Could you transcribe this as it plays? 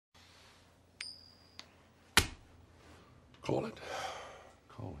Call it.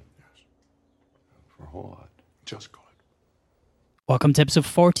 Call it, yes. For a whole lot. Just call it. Welcome to episode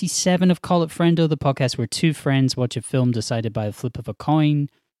 47 of Call It Friendo, the podcast where two friends watch a film decided by the flip of a coin.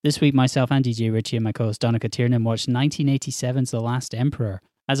 This week, myself, Andy J. Ritchie, and my co-host Donica Tiernan watched 1987's The Last Emperor.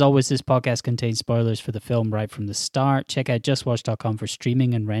 As always, this podcast contains spoilers for the film right from the start. Check out justwatch.com for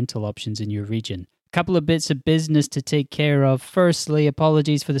streaming and rental options in your region. A couple of bits of business to take care of. Firstly,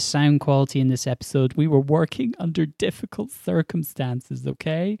 apologies for the sound quality in this episode. We were working under difficult circumstances,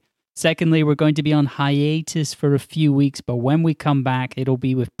 okay? Secondly, we're going to be on hiatus for a few weeks, but when we come back, it'll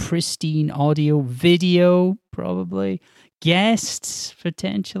be with pristine audio, video, probably, guests,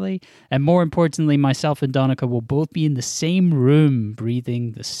 potentially, and more importantly, myself and Donica will both be in the same room,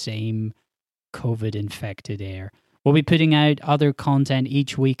 breathing the same COVID-infected air. We'll be putting out other content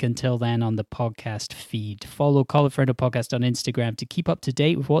each week until then on the podcast feed. Follow Call It Friendo Podcast on Instagram to keep up to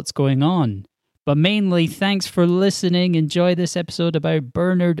date with what's going on. But mainly, thanks for listening. Enjoy this episode about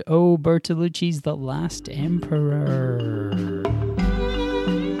Bernard O. Bertolucci's The Last Emperor.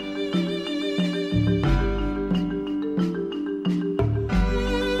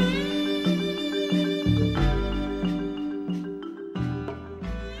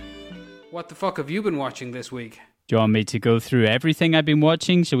 What the fuck have you been watching this week? Do you want me to go through everything I've been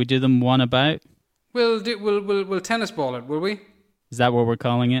watching? Shall we do them one about? We'll tennis ball it, will we? Is that what we're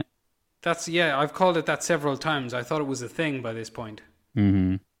calling it? I've called it that several times. I thought it was a thing by this point.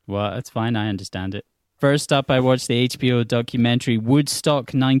 Mm-hmm. Well, that's fine. I understand it. First up, I watched the HBO documentary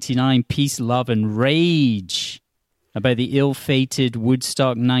Woodstock 99, Peace, Love and Rage, about the ill-fated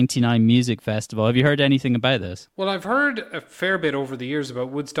Woodstock 99 Music Festival. Have you heard anything about this? Well, I've heard a fair bit over the years about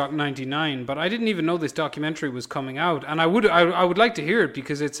Woodstock 99, but I didn't even know this documentary was coming out. And I would like to hear it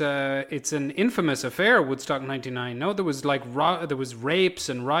because it's an infamous affair, Woodstock 99. No, there was there was rapes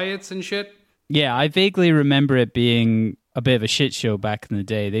and riots and shit. Yeah, I vaguely remember it being a bit of a shit show back in the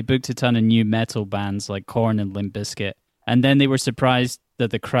day. They booked a ton of new metal bands like Korn and Limp Bizkit, and then they were surprised that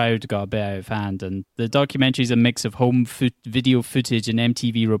the crowd got a bit out of hand. And the documentary is a mix of home video footage and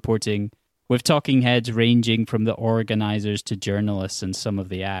MTV reporting, with talking heads ranging from the organizers to journalists and some of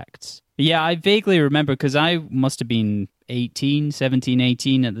the acts. But yeah, I vaguely remember because I must have been 17,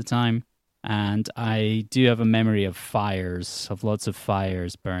 18 at the time. And I do have a memory of lots of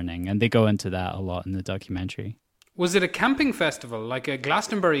fires burning. And they go into that a lot in the documentary. Was it a camping festival, like a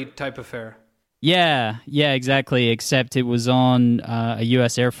Glastonbury type affair? Yeah, exactly. Except it was on a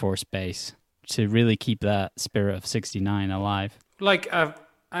U.S. Air Force base to really keep that spirit of '69 alive. Like a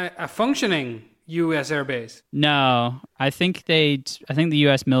functioning U.S. Air base? No, I think the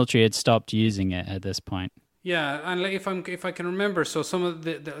U.S. military had stopped using it at this point. Yeah, and if I can remember, so some of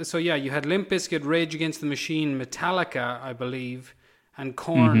you had Limp Bizkit, Rage Against the Machine, Metallica, I believe, and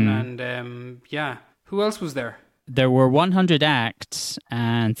Korn, and who else was there? There were 100 acts,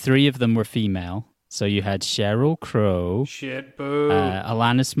 and 3 of them were female. So you had Sheryl Crow, shit, boo,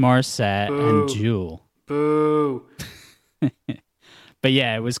 Alanis Morissette, boo, and Jewel. Boo. But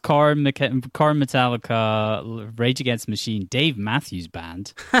yeah, it was Korn, Metallica, Rage Against the Machine, Dave Matthews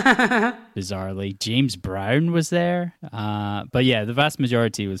Band, bizarrely. James Brown was there. But yeah, the vast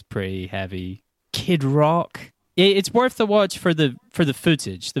majority was pretty heavy. Kid Rock. It's worth the watch for the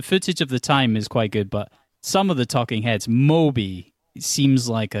footage. The footage of the time is quite good, but some of the talking heads, Moby, seems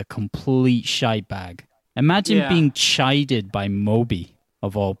like a complete shite bag. Imagine being chided by Moby,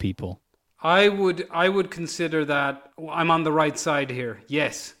 of all people. I would consider that I'm on the right side here.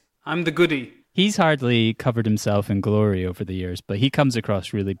 Yes, I'm the goodie. He's hardly covered himself in glory over the years, but he comes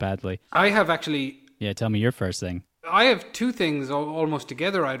across really badly. I have actually... Yeah, tell me your first thing. I have 2 things almost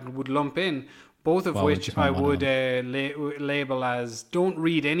together I would lump in, both of which I would label as don't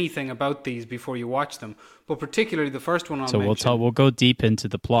read anything about these before you watch them. But particularly the first one I'll mention. So we'll go deep into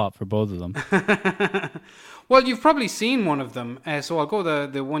the plot for both of them. Well, you've probably seen one of them, so I'll go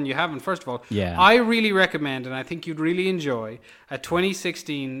the one you haven't first of all. Yeah. I really recommend, and I think you'd really enjoy, a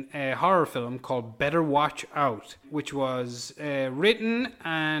 2016 horror film called Better Watch Out, which was written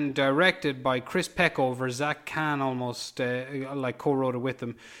and directed by Chris Peckover. Zach Kahn almost co-wrote it with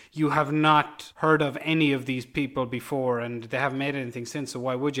them. You have not heard of any of these people before, and they haven't made anything since, so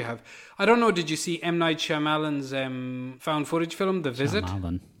why would you have? I don't know, did you see M. Night Shyamalan's found footage film, The Visit?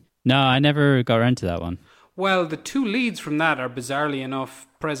 No, I never got around to that one. Well, the 2 leads from that are bizarrely enough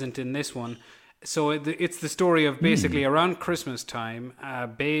present in this one. So it's the story of basically around Christmas time,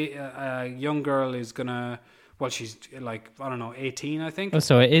 a young girl is gonna, she's 18, I think. Oh,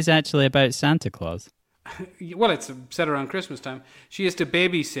 so it is actually about Santa Claus. Well, it's set around Christmas time. She has to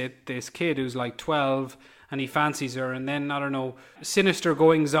babysit this kid who's 12, and he fancies her, and then, sinister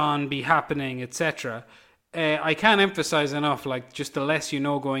goings-on be happening, etc. I can't emphasize enough, like, just the less you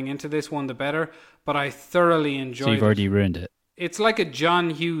know going into this one, the better. But I thoroughly enjoyed So you've it. already ruined it. It's like a John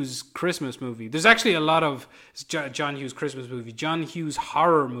Hughes Christmas movie. There's actually a lot of John Hughes Christmas movie, John Hughes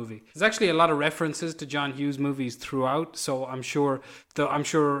horror movie. There's actually a lot of references to John Hughes movies throughout. So I'm sure,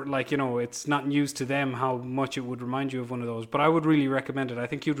 like, you know, it's not news to them how much it would remind you of one of those. But I would really recommend it. I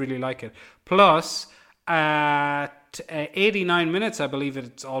think you'd really like it. Plus, at 89 minutes, I believe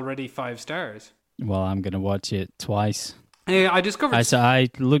it's already 5 stars. Well, I'm going to watch it twice. I discovered. So I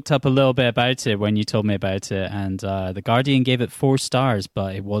looked up a little bit about it when you told me about it, and The Guardian gave it 4 stars,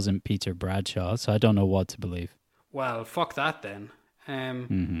 but it wasn't Peter Bradshaw, so I don't know what to believe. Well, fuck that then.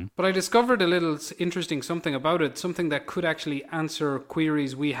 But I discovered a little interesting something about it, something that could actually answer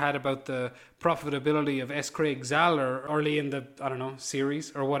queries we had about the profitability of S. Craig Zahler early in the, I don't know,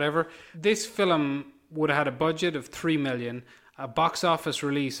 series or whatever. This film would have had a budget of $3 million, a box office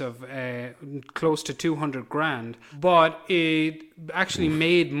release of close to 200 grand, but it actually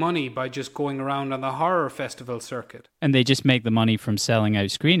made money by just going around on the horror festival circuit. And they just make the money from selling out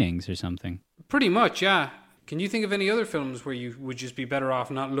screenings or something? Pretty much, yeah. Can you think of any other films where you would just be better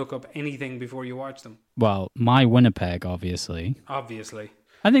off not look up anything before you watch them? Well, My Winnipeg, obviously. Obviously.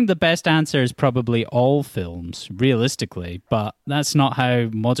 I think the best answer is probably all films, realistically, but that's not how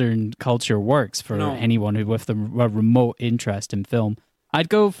modern culture works for anyone who with a remote interest in film. I'd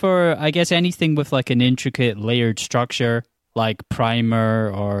go for, I guess, anything with like an intricate layered structure, like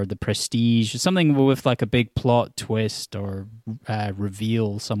Primer or The Prestige, something with like a big plot twist or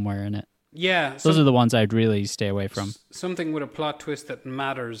reveal somewhere in it. Yeah. Those are the ones I'd really stay away from. Something with a plot twist that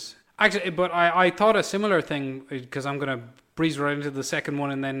matters. Actually, but I thought a similar thing, because I'm going to breeze right into the second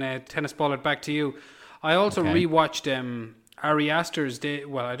one and then tennis ball it back to you. I also rewatched Ari Aster's,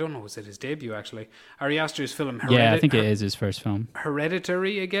 I don't know, was it his debut actually? Ari Aster's film Yeah, I think it is his first film.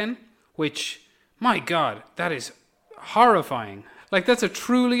 Hereditary again, which, my God, that is horrifying. Like, that's a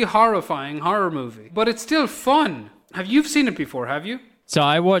truly horrifying horror movie. But it's still fun. You've seen it before, have you? So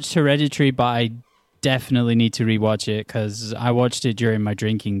I watched Hereditary, but I definitely need to rewatch it because I watched it during my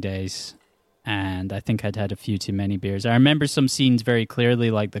drinking days and I think I'd had a few too many beers. I remember some scenes very clearly,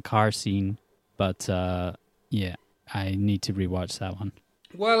 like the car scene, but yeah, I need to rewatch that one.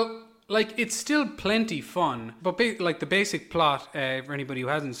 Well, like, it's still plenty fun, but like the basic plot, for anybody who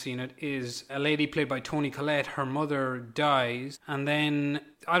hasn't seen it, is a lady played by Toni Collette, her mother dies, and then,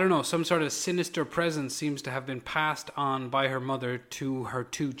 I don't know, some sort of sinister presence seems to have been passed on by her mother to her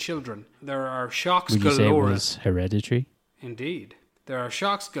 2 children. There are shocks Would you galore. say it was Hereditary? Indeed. There are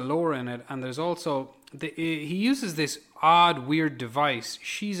shocks galore in it, and there's also, he uses this odd, weird device.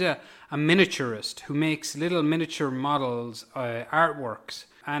 She's a miniaturist who makes little miniature models, artworks.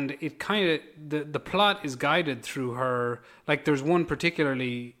 And it kind of, the plot is guided through her, like there's one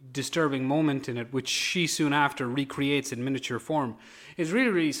particularly disturbing moment in it, which she soon after recreates in miniature form. It's really,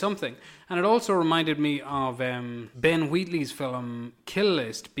 really something. And it also reminded me of Ben Wheatley's film Kill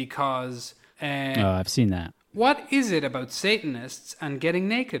List, because... I've seen that. What is it about Satanists and getting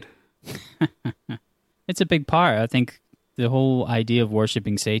naked? It's a big part. I think the whole idea of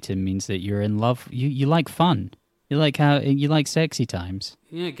worshipping Satan means that you're in love. You like fun. You like sexy times.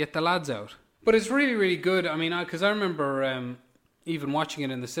 Yeah, get the lads out. But it's really, really good. I mean, because I remember even watching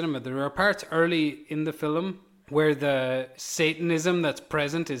it in the cinema, there are parts early in the film where the Satanism that's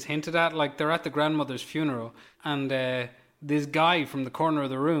present is hinted at. Like, they're at the grandmother's funeral, and this guy from the corner of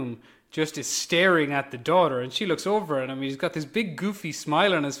the room just is staring at the daughter, and she looks over at him. He's got this big goofy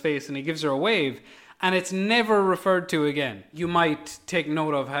smile on his face, and he gives her a wave, and it's never referred to again. You might take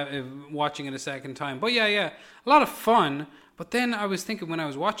note of watching it a second time. But yeah, a lot of fun. But then I was thinking when I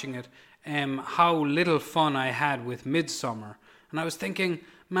was watching it, how little fun I had with Midsommar. And I was thinking,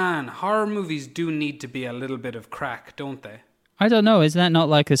 man, horror movies do need to be a little bit of crack, don't they? I don't know. Is that not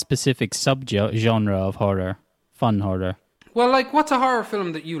like a specific subgenre of horror? Fun horror? Well, like, what's a horror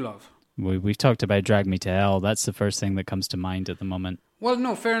film that you love? We've talked about Drag Me to Hell. That's the first thing that comes to mind at the moment. Well,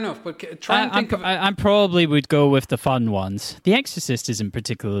 no, fair enough. But try and think of... I probably would go with the fun ones. The Exorcist isn't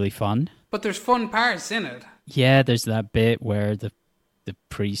particularly fun. But there's fun parts in it. Yeah, there's that bit where the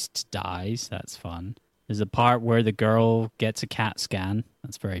priest dies. That's fun. There's a part where the girl gets a CAT scan.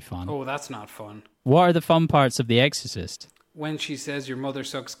 That's very fun. Oh, that's not fun. What are the fun parts of The Exorcist? When she says your mother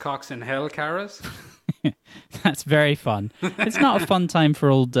sucks cocks in hell, Karas. That's very fun. It's not a fun time for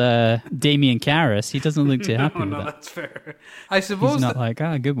old Damien Karras. He doesn't look too happy with that. That's fair. I suppose he's not like,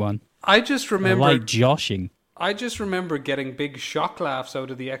 good one. I just remember... I like joshing. I just remember getting big shock laughs out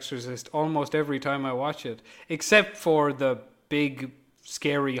of The Exorcist almost every time I watch it, except for the big,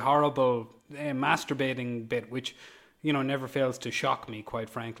 scary, horrible masturbating bit, which, never fails to shock me, quite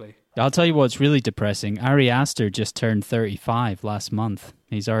frankly. I'll tell you what's really depressing. Ari Aster just turned 35 last month.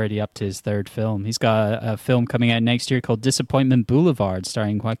 He's already up to his third film. He's got a film coming out next year called Disappointment Boulevard,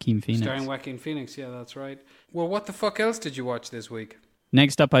 starring Joaquin Phoenix. Starring Joaquin Phoenix, yeah, that's right. Well, what the fuck else did you watch this week?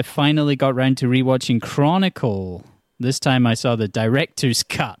 Next up, I finally got round to rewatching Chronicle. This time I saw the director's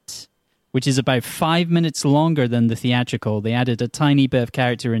cut, which is about 5 minutes longer than the theatrical. They added a tiny bit of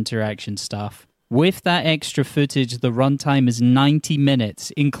character interaction stuff. With that extra footage, the runtime is 90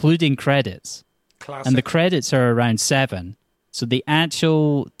 minutes, including credits. Classic. And the credits are around 7. So the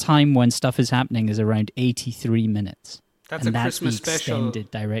actual time when stuff is happening is around 83 minutes. That's and a that's Christmas the special.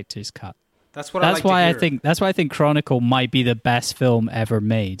 extended director's cut. That's what I like to hear. That's why I think Chronicle might be the best film ever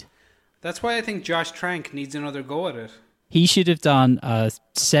made. That's why I think Josh Trank needs another go at it. He should have done a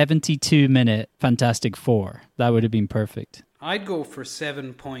 72-minute Fantastic Four. That would have been perfect. I'd go for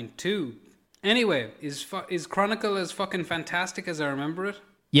 7.2. Anyway, is Chronicle as fucking fantastic as I remember it?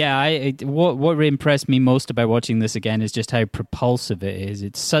 Yeah, what impressed me most about watching this again is just how propulsive it is.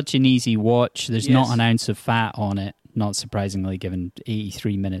 It's such an easy watch. There's not an ounce of fat on it, not surprisingly, given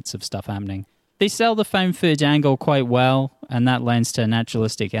 83 minutes of stuff happening. They sell the found footage angle quite well, and that lends to a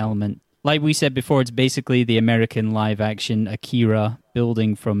naturalistic element. Like we said before, it's basically the American live-action Akira,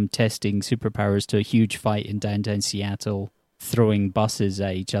 building from testing superpowers to a huge fight in downtown Seattle, throwing buses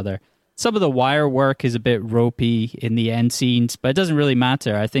at each other. Some of the wire work is a bit ropey in the end scenes, but it doesn't really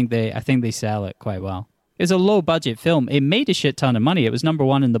matter. I think they sell it quite well. It's a low-budget film. It made a shit ton of money. It was number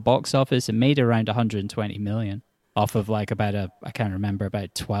one in the box office. It made around 120 million off of like about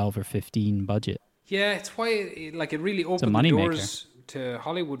 12 or 15 budget. Yeah, it's why it really opened the doors to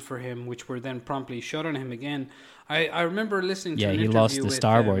Hollywood for him, which were then promptly shut on him again. I remember listening to an interview with... Yeah, he lost the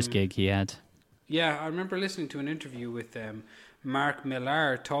Star Wars gig he had. Yeah, I remember listening to an interview with Mark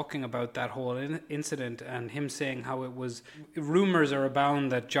Millar talking about that whole incident and him saying how it was... Rumors are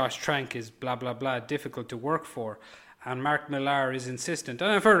abound that Josh Trank is blah, blah, blah, difficult to work for. And Mark Millar is insistent.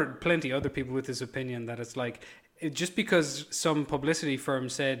 And I've heard plenty of other people with this opinion that it's like... Just because some publicity firm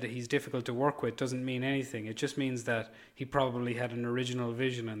said that he's difficult to work with doesn't mean anything. It just means that he probably had an original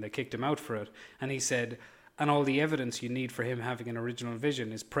vision and they kicked him out for it. And he said, and all the evidence you need for him having an original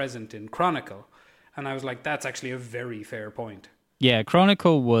vision is present in Chronicle. And I was like, that's actually a very fair point. Yeah,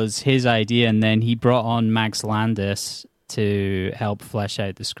 Chronicle was his idea, and then he brought on Max Landis to help flesh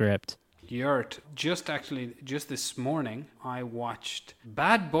out the script. Yurt. Just this morning, I watched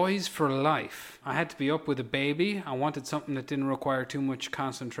Bad Boys for Life. I had to be up with a baby. I wanted something that didn't require too much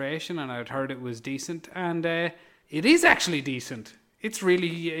concentration, and I'd heard it was decent, and it is actually decent. It's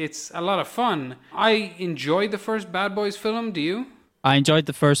a lot of fun. I enjoyed the first Bad Boys film. Do you? I enjoyed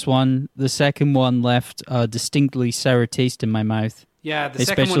the first one. The second one left a distinctly sour taste in my mouth. Yeah, the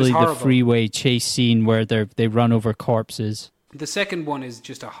second one is horrible. Especially the freeway chase scene where they run over corpses. The second one is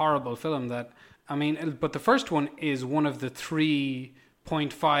just a horrible film but the first one is one of the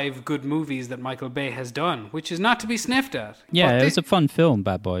 3.5 good movies that Michael Bay has done, which is not to be sniffed at. Yeah, it was a fun film,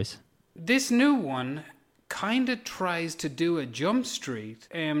 Bad Boys. This new one kind of tries to do a Jump Street.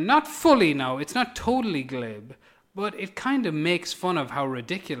 Not fully now, it's not totally glib, but it kind of makes fun of how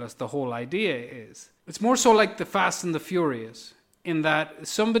ridiculous the whole idea is. It's more so like the Fast and the Furious, in that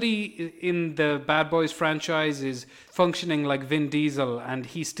somebody in the Bad Boys franchise is functioning like Vin Diesel and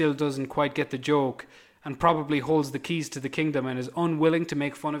he still doesn't quite get the joke and probably holds the keys to the kingdom and is unwilling to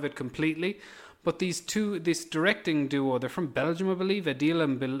make fun of it completely. But this directing duo, they're from Belgium, I believe, Adil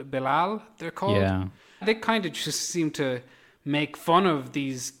and Bilal, they're called. Yeah. They kind of just seem to make fun of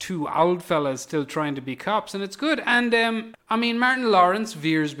these two old fellas still trying to be cops, and it's good. And, Martin Lawrence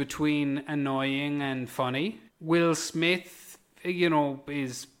veers between annoying and funny. Will Smith,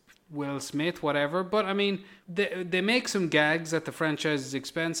 is Will Smith, whatever. But, they make some gags at the franchise's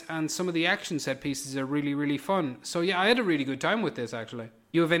expense, and some of the action set pieces are really, really fun. So, yeah, I had a really good time with this, actually.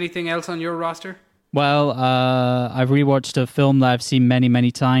 You have anything else on your roster? Well, I've rewatched a film that I've seen many,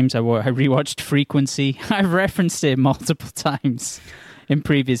 many times. I rewatched Frequency. I've referenced it multiple times in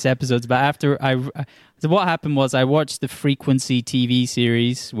previous episodes. But what happened was I watched the Frequency TV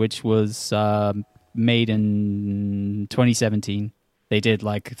series, which was made in 2017. They did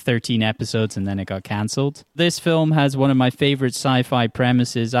like 13 episodes and then it got cancelled. This film has one of my favorite sci-fi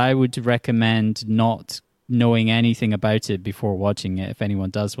premises. I would recommend not knowing anything about it before watching it, if anyone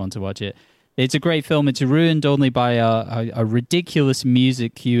does want to watch it. It's a great film. It's ruined only by a ridiculous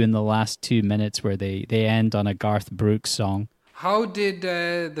music cue in the last 2 minutes where they end on a Garth Brooks song. How did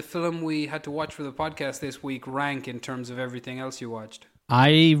the film we had to watch for the podcast this week rank in terms of everything else you watched?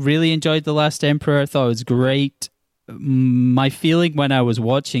 I really enjoyed The Last Emperor. I thought it was great. my feeling when I was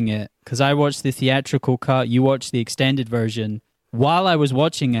watching it, because I watched the theatrical cut, you watched the extended version. While I was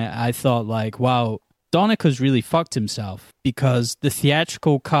watching it, I thought like, wow, Donica's really fucked himself, because the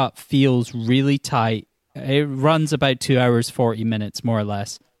theatrical cut feels really tight. It runs about 2 hours, 40 minutes, more or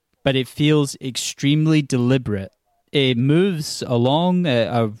less, but it feels extremely deliberate. It moves along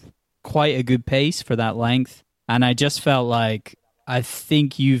quite a good pace for that length, and I just felt like, I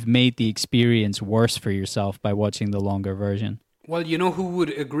think you've made the experience worse for yourself by watching the longer version. Well, you know who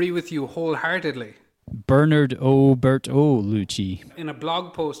would agree with you wholeheartedly? Bernard O. Bertolucci. In a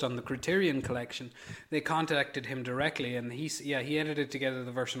blog post on the Criterion Collection, they contacted him directly, and he edited together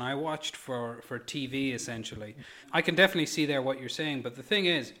the version I watched for TV, essentially. I can definitely see there what you're saying, but the thing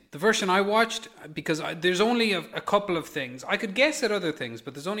is, the version I watched, because there's only a couple of things. I could guess at other things,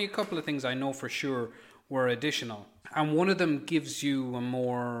 but there's only a couple of things I know for sure were additional. And one of them gives you a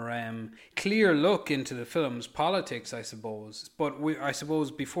more clear look into the film's politics, I suppose. But I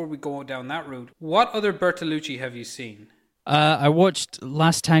suppose before we go down that route, what other Bertolucci have you seen? I watched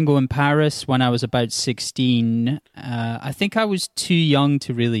Last Tango in Paris when I was about 16. I think I was too young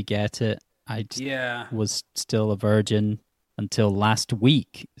to really get it. I was still a virgin until last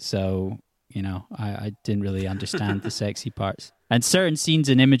week. So, you know, I didn't really understand the sexy parts. And certain scenes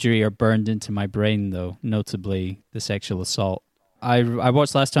and imagery are burned into my brain, though, notably the sexual assault. I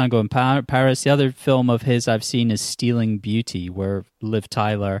watched Last Tango in Paris. The other film of his I've seen is Stealing Beauty, where Liv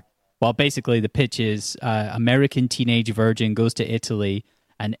Tyler, well, basically the pitch is American teenage virgin goes to Italy,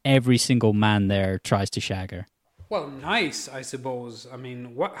 and every single man there tries to shag her. Well, nice, I suppose. I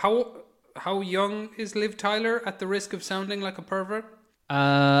mean, how young is Liv Tyler, at the risk of sounding like a pervert?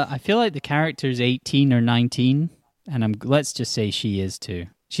 I feel like the character's 18 or 19. And let's just say she is too.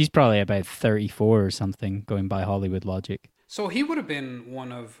 She's probably about 34 or something, going by Hollywood logic. So he would have been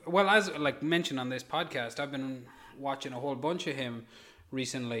one of, well, as like mentioned on this podcast, I've been watching a whole bunch of him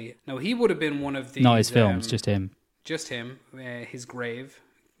recently. Now, he would have been one of the... No, his films, just him. Just him, his grave,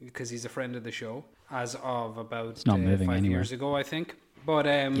 because he's a friend of the show, as of about it's not moving 5 anywhere. years ago, I think. But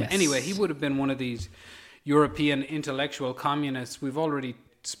yes. Anyway, he would have been one of these European intellectual communists. We've already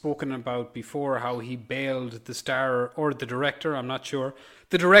spoken about before how he bailed the star, or the director, I'm not sure,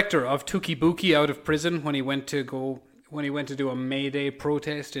 the director of Tuki Buki out of prison when he went to do a May Day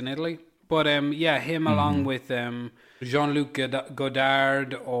protest in Italy. But him along with Jean-Luc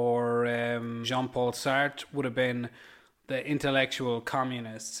Godard or Jean-Paul Sartre would have been the intellectual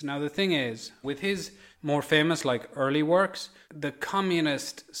communists. Now the thing is, with his more famous like early works, the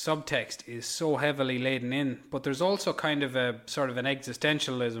communist subtext is so heavily laden in, but there's also kind of a sort of an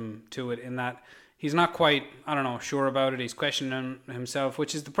existentialism to it, in that he's not quite, sure about it. He's questioning himself,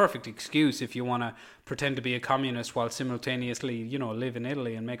 which is the perfect excuse if you want to pretend to be a communist while simultaneously, live in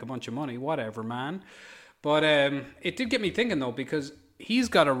Italy and make a bunch of money. Whatever, man. But it did get me thinking, though, because he's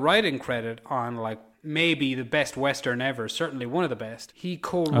got a writing credit on, like, maybe the best Western ever, certainly one of the best. He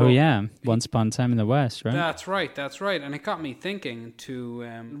co-wrote... Oh, yeah. Once Upon a Time in the West, right? That's right. And it got me thinking to...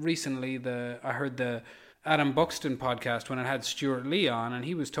 recently, I heard the Adam Buxton podcast when it had Stuart Lee on, and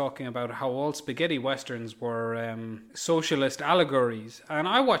he was talking about how all spaghetti westerns were socialist allegories. And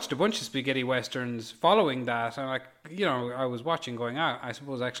I watched a bunch of spaghetti westerns following that, and I was watching going, I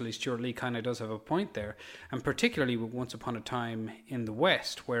suppose actually Stuart Lee kind of does have a point there. And particularly with Once Upon a Time in the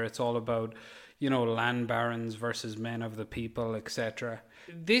West, where it's all about, land barons versus men of the people, etc.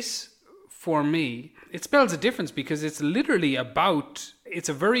 This, for me, it spells a difference, because it's literally it's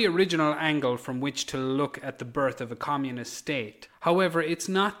a very original angle from which to look at the birth of a communist state. However, it's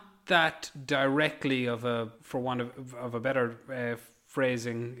not that directly for want of a better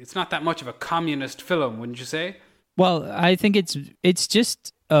phrasing, it's not that much of a communist film, wouldn't you say? Well, I think it's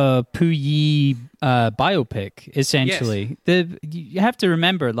just a Puyi biopic, essentially. Yes. You have to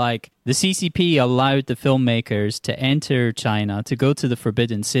remember, like, the CCP allowed the filmmakers to enter China, to go to the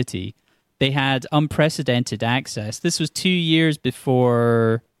Forbidden City. They had unprecedented access. This was 2 years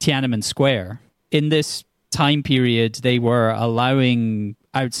before Tiananmen Square. In this time period, they were allowing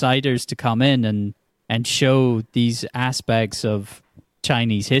outsiders to come in and show these aspects of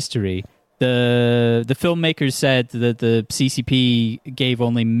Chinese history. The filmmakers said that the CCP gave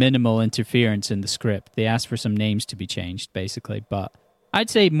only minimal interference in the script. They asked for some names to be changed, basically. But I'd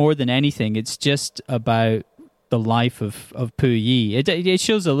say more than anything, it's just about the life of Puyi. It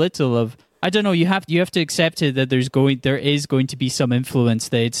shows a little of... I don't know. You have to accept it that there is going to be some influence,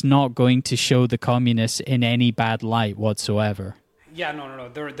 that it's not going to show the communists in any bad light whatsoever. Yeah, no.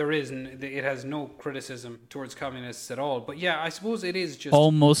 There isn't. It has no criticism towards communists at all. But yeah, I suppose it is just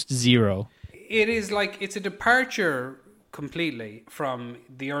almost zero. It is like it's a departure completely from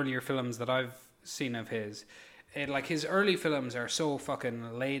the earlier films that I've seen of his. like his early films are so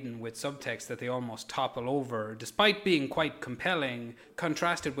fucking laden with subtext that they almost topple over, despite being quite compelling,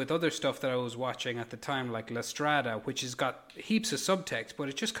 contrasted with other stuff that I was watching at the time, like La Strada, which has got heaps of subtext, but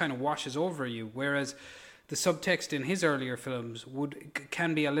it just kind of washes over you. Whereas the subtext in his earlier films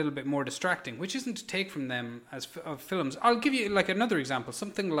can be a little bit more distracting, which isn't to take from them as of films. I'll give you like another example,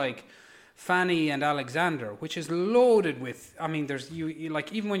 something like Fanny and Alexander, which is loaded with, I mean, there's you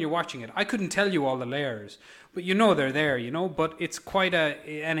like, even when you're watching it, I couldn't tell you all the layers, but you know they're there, you know, but it's quite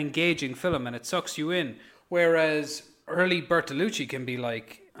an engaging film and it sucks you in. Whereas early Bertolucci can be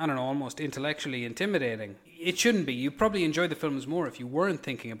like, I don't know, almost intellectually intimidating. It shouldn't be. You probably enjoy the films more if you weren't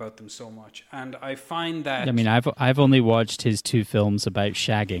thinking about them so much. And I find that, I mean, I've only watched his 2 films about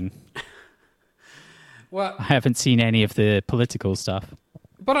shagging. well, I haven't seen any of the political stuff.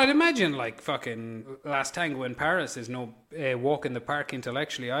 but I'd imagine like fucking Last Tango in Paris is no walk in the park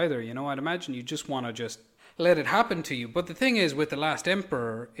intellectually either, you know. I'd imagine you just want to just let it happen to you. But the thing is with The Last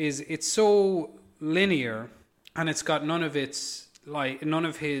Emperor is it's so linear, and it's got none of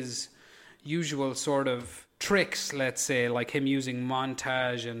his usual sort of tricks, let's say, like him using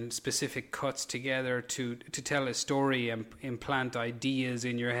montage and specific cuts together to tell a story and implant ideas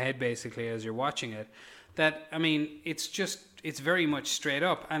in your head basically as you're watching it. That, I mean, it's very much straight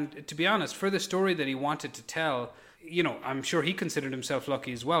up. And to be honest, for the story that he wanted to tell, you know, I'm sure he considered himself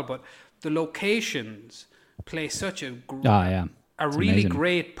lucky as well, but the locations play such a really amazing.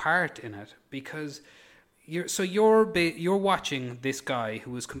 great part in it, because you're watching this guy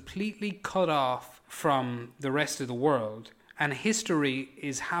who is completely cut off from the rest of the world, and history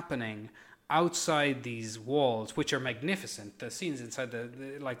is happening outside these walls, which are magnificent. The scenes inside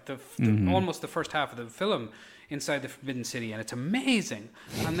almost the first half of the film inside the Forbidden City, and it's amazing.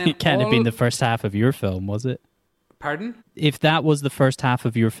 And then It can't have been the first half of your film, was it? Pardon? If that was the first half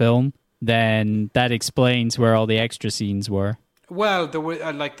of your film, then that explains where all the extra scenes were. Well, there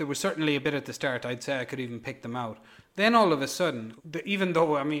was certainly a bit at the start. I'd say I could even pick them out. Then all of a sudden, even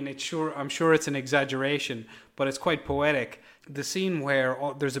though, I mean, I'm sure it's an exaggeration, but it's quite poetic. The scene where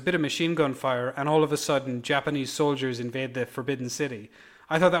there's a bit of machine gun fire and all of a sudden Japanese soldiers invade the Forbidden City.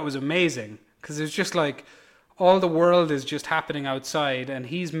 I thought that was amazing, because it's just like all the world is just happening outside, and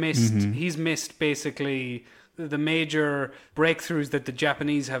he's missed basically the major breakthroughs that the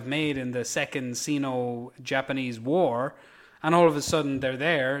Japanese have made in the Second Sino-Japanese War. And all of a sudden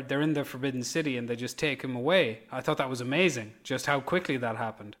they're in the Forbidden City, and they just take him away. I thought that was amazing, just how quickly that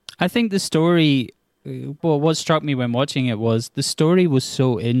happened. I think the story, well, what struck me when watching it was the story was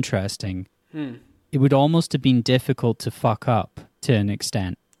so interesting. It would almost have been difficult to fuck up to an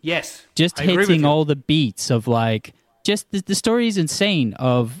extent. Yes. Just I agree with hitting you. all the beats of like, just the story is insane,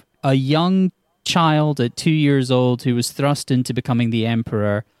 of a young child at 2 years old who was thrust into becoming the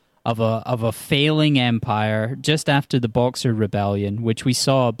emperor of a failing empire just after the Boxer Rebellion, which we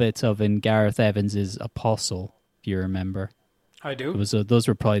saw a bit of in Gareth Evans's Apostle, if you remember. I do. Those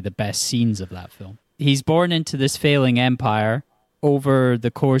were probably the best scenes of that film. He's born into this failing empire. Over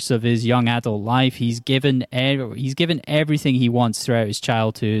the course of his young adult life, he's given everything he wants throughout his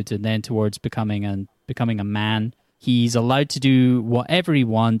childhood, and then towards becoming a man. He's allowed to do whatever he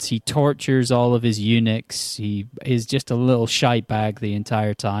wants. He tortures all of his eunuchs. He is just a little shite bag the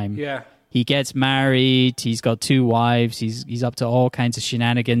entire time. Yeah. He gets married. He's got 2 wives. He's up to all kinds of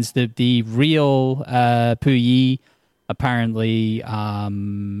shenanigans. The real Puyi apparently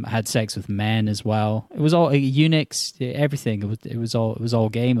had sex with men as well. It was all eunuchs, everything. It was all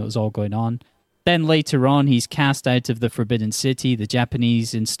game. It was all going on. Then later on, he's cast out of the Forbidden City. The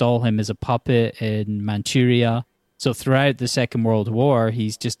Japanese install him as a puppet in Manchuria. So throughout the Second World War,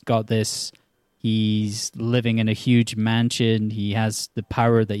 he's just got this, he's living in a huge mansion, he has the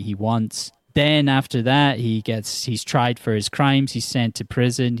power that he wants. Then after that, he's tried for his crimes, he's sent to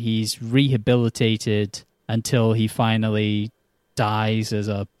prison, he's rehabilitated until he finally dies as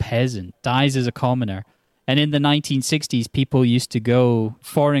a peasant, dies as a commoner. And in the 1960s, people used to go,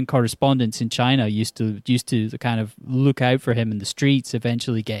 foreign correspondents in China used to kind of look out for him in the streets,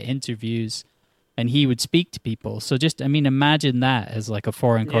 eventually get interviews, and he would speak to people. So just, I mean, imagine that as like a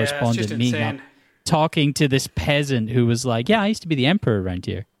foreign correspondent meeting up, talking to this peasant who was like, yeah, I used to be the emperor around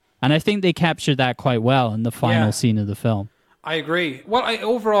here. And I think they captured that quite well in the final scene of the film. I agree. Well,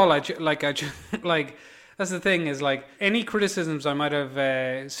 that's the thing, is like any criticisms I might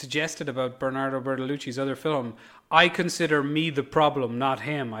have suggested about Bernardo Bertolucci's other film, I consider me the problem, not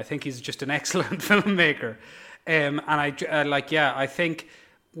him. I think he's just an excellent filmmaker. And I think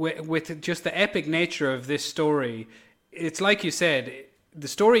with just the epic nature of this story, it's like you said, the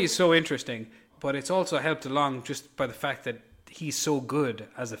story is so interesting, but it's also helped along just by the fact that he's so good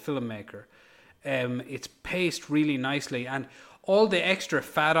as a filmmaker. It's paced really nicely, and all the extra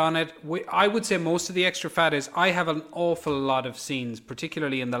fat on it. I would say most of the extra fat is I have an awful lot of scenes,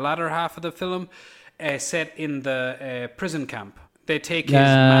 particularly in the latter half of the film, set in the prison camp. They take his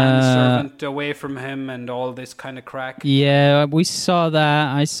manservant away from him and all this kind of crack. Yeah, we saw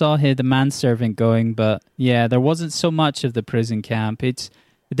that. I saw here the manservant going, but yeah, there wasn't so much of the prison camp.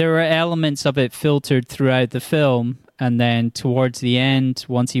 There were elements of it filtered throughout the film, and then towards the end,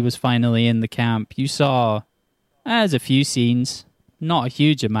 once he was finally in the camp, you saw there's a few scenes, not a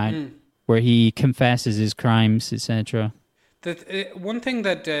huge amount, where he confesses his crimes, etc. One thing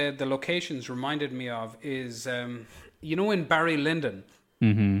that the locations reminded me of is, in Barry Lyndon.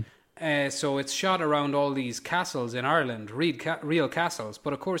 Mm-hmm. So it's shot around all these castles in Ireland, real castles.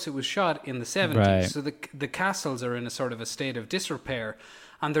 But of course, it was shot in the 70s. Right. So the castles are in a sort of a state of disrepair.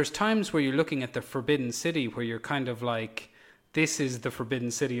 And there's times where you're looking at the Forbidden City where you're kind of like, this is the Forbidden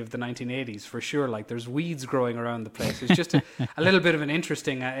City of the 1980s for sure. Like there's weeds growing around the place. It's just a little bit of an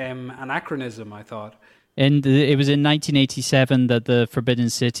interesting anachronism, I thought. And it was in 1987 that the Forbidden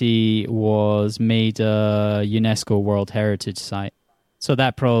City was made a UNESCO World Heritage Site. So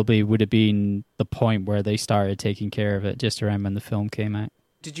that probably would have been the point where they started taking care of it, just around when the film came out.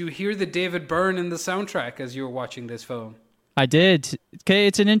 Did you hear the David Byrne in the soundtrack as you were watching this film? I did. Okay,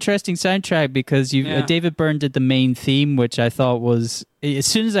 it's an interesting soundtrack because David Byrne did the main theme, which I thought was... As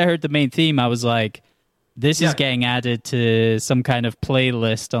soon as I heard the main theme, I was like, this is getting added to some kind of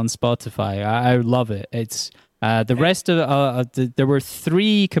playlist on Spotify. I love it. It's the rest of... there were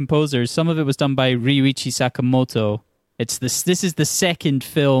 3 composers. Some of it was done by Ryuichi Sakamoto. This is the second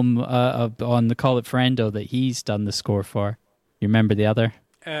film on the Call It Friendo that he's done the score for. You remember the other?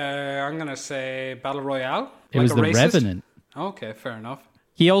 I'm going to say Battle Royale. It was The Revenant. Okay, fair enough.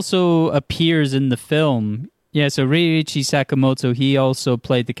 He also appears in the film. Yeah, so Ryuichi Sakamoto, he also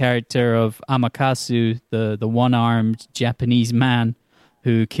played the character of Amakasu, the one-armed Japanese man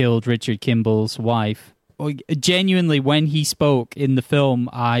who killed Richard Kimball's wife. Genuinely, when he spoke in the film,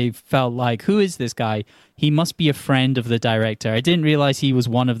 I felt like, who is this guy? He must be a friend of the director. I didn't realize he was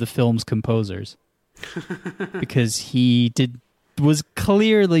one of the film's composers. Because he was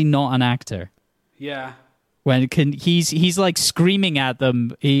clearly not an actor. Yeah. He's like screaming at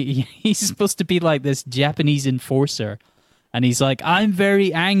them. He's supposed to be like this Japanese enforcer, and he's like, "I'm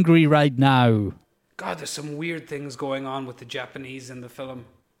very angry right now." God, there's some weird things going on with the Japanese in the film.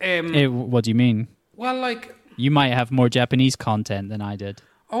 What do you mean? Well, like you might have more Japanese content than I did.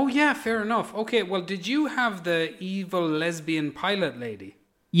 Oh yeah, fair enough. Okay, well, did you have the evil lesbian pilot lady?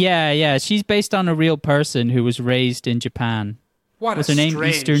 Yeah. She's based on a real person who was raised in Japan. What's her name?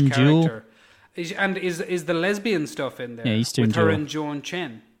 Eastern Jewel. And is the lesbian stuff in there? Yeah, Eastern with Jewel. Her and Joan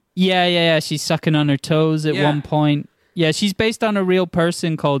Chen. Yeah. She's sucking on her toes at one point. Yeah, she's based on a real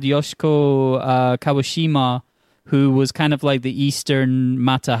person called Yoshiko Kawashima, who was kind of like the Eastern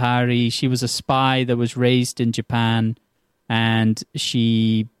Mata Hari. She was a spy that was raised in Japan, and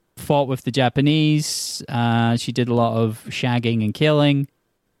she fought with the Japanese. She did a lot of shagging and killing.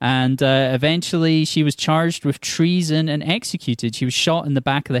 And eventually she was charged with treason and executed. She was shot in the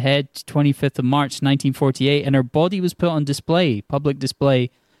back of the head 25th of March 1948, and her body was put on display, public display.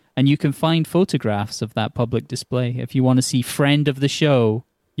 And you can find photographs of that public display if you want to see friend of the show,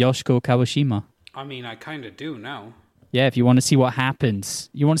 Yoshiko Kawashima. I mean, I kind of do now. Yeah, if you want to see what happens.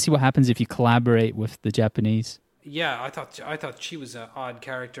 You want to see what happens if you collaborate with the Japanese. Yeah, I thought she was an odd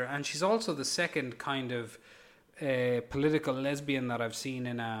character. And she's also the second kind of political lesbian that I've seen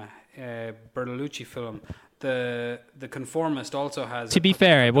in a Bertolucci film. The Conformist also has... To be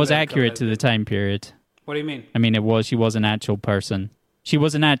fair, it was accurate to the time period. What do you mean? I mean, she was an actual person. She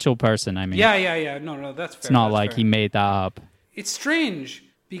was an actual person, I mean. Yeah. No, that's fair. It's not like he made that up. It's strange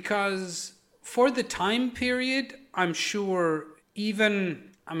because for the time period, I'm sure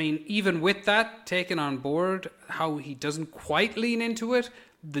even with that taken on board, how he doesn't quite lean into it,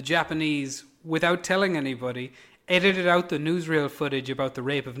 the Japanese, without telling anybody, edited out the newsreel footage about the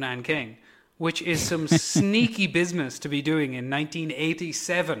rape of Nanking, which is some sneaky business to be doing in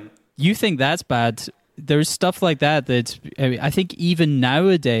 1987. You think that's bad? There's stuff like that I think even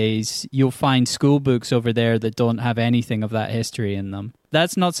nowadays you'll find school books over there that don't have anything of that history in them.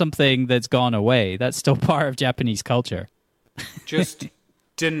 That's not something that's gone away. That's still part of Japanese culture. Just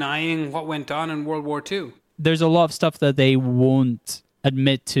denying what went on in World War II. There's a lot of stuff that they won't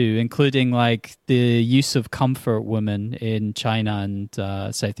admit to, including like the use of comfort women in China and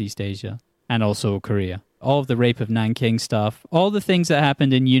Southeast Asia, and also Korea. All of the rape of Nanking stuff, all the things that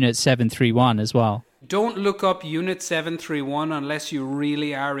happened in Unit 731 as well. Don't look up Unit 731 unless you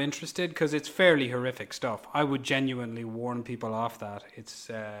really are interested, because it's fairly horrific stuff. I would genuinely warn people off that.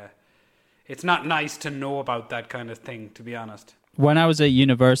 it's not nice to know about that kind of thing, to be honest. When I was at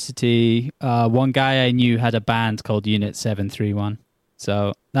university, one guy I knew had a band called Unit 731.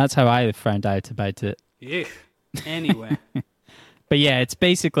 So that's how I found out about it. Yeah. Anyway. But yeah, it's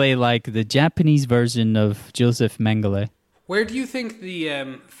basically like the Japanese version of Joseph Mengele. Where do you think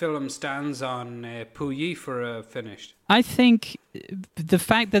the film stands on Puyi for finished? I think the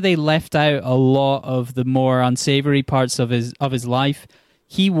fact that they left out a lot of the more unsavory parts of his life,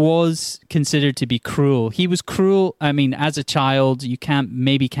 he was considered to be cruel. He was cruel. I mean, as a child, you can't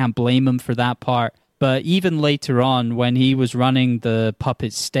blame him for that part. But even later on, when he was running the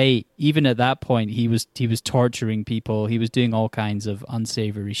puppet state, even at that point, he was torturing people. He was doing all kinds of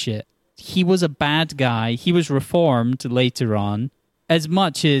unsavory shit. He was a bad guy. He was reformed later on. As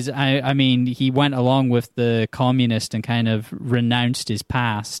much as, I mean, he went along with the communist and kind of renounced his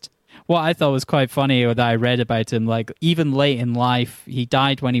past. What I thought was quite funny that I read about him, like, even late in life, he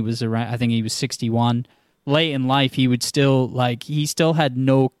died when he was around, I think he was 61. Late in life, he would still, like, he still had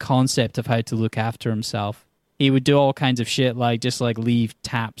no concept of how to look after himself. He would do all kinds of shit, like, just, like, leave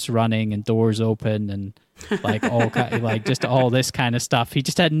taps running and doors open and, like, like, just all this kind of stuff. He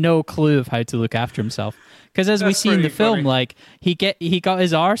just had no clue of how to look after himself. Because as we see in the film, like, he got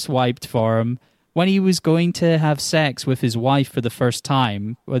his arse wiped for him when he was going to have sex with his wife for the first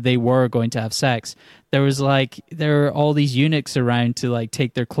time, or they were going to have sex. There were all these eunuchs around to, like,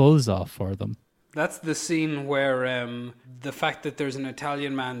 take their clothes off for them. That's the scene where the fact that there's an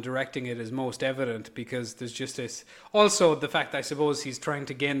Italian man directing it is most evident, because there's just this... Also, the fact, I suppose, he's trying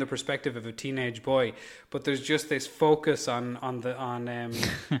to gain the perspective of a teenage boy, but there's just this focus on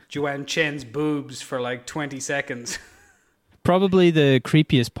Joanne Chen's boobs for like 20 seconds. Probably the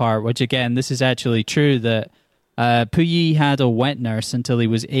creepiest part, which again, this is actually true, that Puyi had a wet nurse until he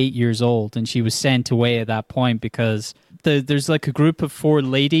was 8 years old, and she was sent away at that point because... There's like a group of 4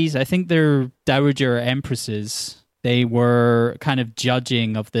 ladies. I think they're dowager empresses. They were kind of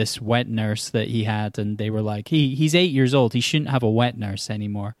judging of this wet nurse that he had, and they were like, he's 8 years old. He shouldn't have a wet nurse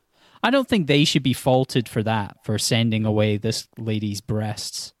anymore. I don't think they should be faulted for that, for sending away this lady's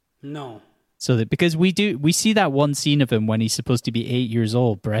breasts. No. So that, because we see that one scene of him when he's supposed to be 8 years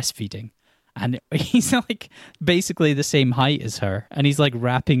old breastfeeding. And he's like basically the same height as her. And he's like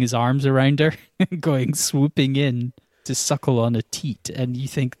wrapping his arms around her, swooping in to suckle on a teat, and you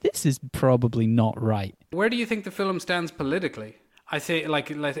think this is probably not right. Where do you think the film stands politically? I say,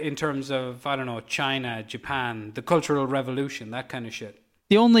 like in terms of, I don't know, China, Japan, the Cultural Revolution, that kind of shit.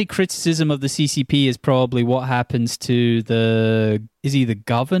 The only criticism of the CCP is probably what happens to is he the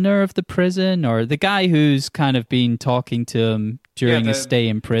governor of the prison, or the guy who's kind of been talking to him during his stay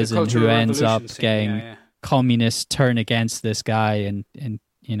in prison, who ends up getting communists turn against this guy, and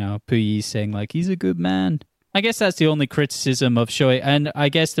you know, Puyi's saying like he's a good man. I guess that's the only criticism of showing, and I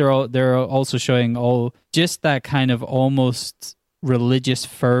guess they're also showing just that kind of almost religious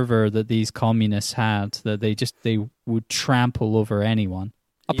fervor that these communists had, that they would trample over anyone.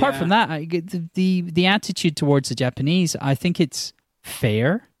 Apart from that, the attitude towards the Japanese, I think it's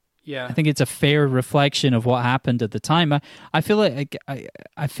fair. Yeah, I think it's a fair reflection of what happened at the time. I feel like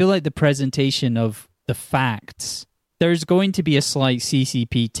the presentation of the facts. There's going to be a slight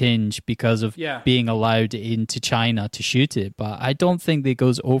CCP tinge because of being allowed into China to shoot it, but I don't think it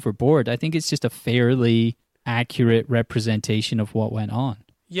goes overboard. I think it's just a fairly accurate representation of what went on.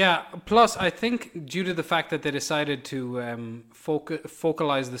 Yeah, plus I think due to the fact that they decided to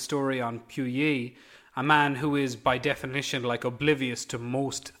focalize the story on Puyi, a man who is by definition like oblivious to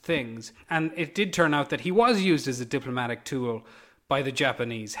most things, and it did turn out that he was used as a diplomatic tool by the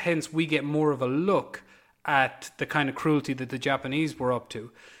Japanese. Hence, we get more of a look at the kind of cruelty that the Japanese were up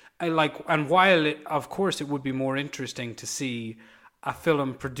to. And while of course it would be more interesting to see a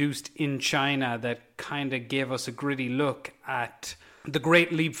film produced in China that kind of gave us a gritty look at the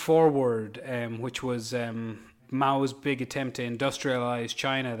Great Leap Forward, which was Mao's big attempt to industrialize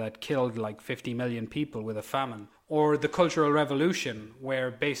China that killed like 50 million people with a famine, or the Cultural Revolution,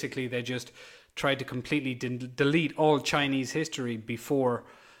 where basically they just tried to completely delete all Chinese history before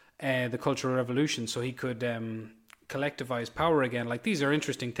the Cultural Revolution, so he could collectivize power again. Like, these are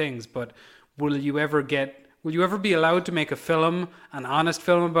interesting things, but will you ever be allowed to make a film, an honest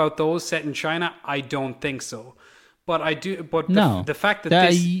film about those set in China? I don't think so. But I do. But no, the fact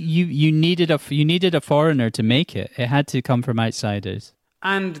that you needed a foreigner to make it. It had to come from outsiders.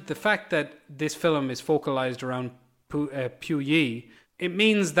 And the fact that this film is focalized around Puyi, it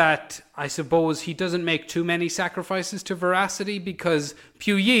means that, I suppose, he doesn't make too many sacrifices to veracity, because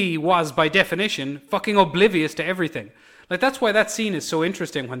Puyi was, by definition, fucking oblivious to everything. Like, that's why that scene is so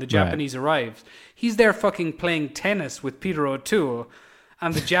interesting when the Japanese arrives. He's there fucking playing tennis with Peter O'Toole,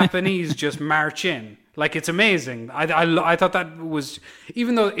 and the Japanese just march in. Like, it's amazing. I thought that was,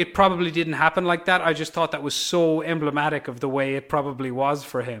 even though it probably didn't happen like that, I just thought that was so emblematic of the way it probably was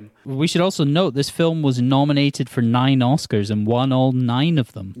for him. We should also note this film was nominated for 9 Oscars and won all 9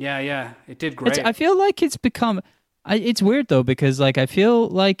 of them. Yeah, it did great. I feel like it's become... It's weird, though, because like I feel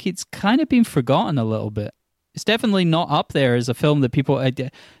like it's kind of been forgotten a little bit. It's definitely not up there as a film that people...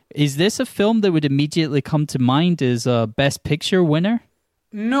 Is this a film that would immediately come to mind as a Best Picture winner?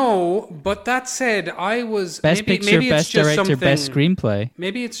 No, but that said, I was... Best Picture, maybe Best Director, Best Screenplay.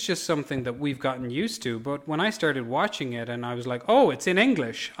 Maybe it's just something that we've gotten used to, but when I started watching it and I was like, oh, it's in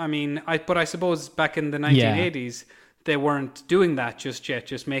English. I mean, but I suppose back in the 1980s, they weren't doing that just yet,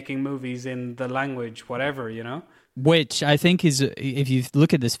 just making movies in the language, whatever, you know? Which I think is, if you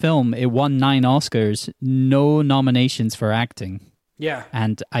look at this film, it won 9 Oscars, no nominations for acting. Yeah.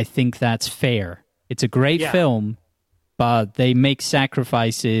 And I think that's fair. It's a great film, but they make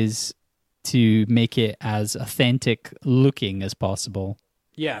sacrifices to make it as authentic looking as possible.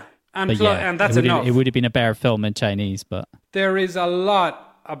 Yeah. And that's enough. It would have been a better film in Chinese, but... There is a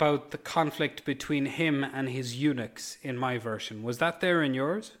lot about the conflict between him and his eunuchs in my version. Was that there in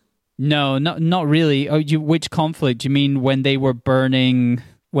yours? No, not really. Which conflict? Do you mean when they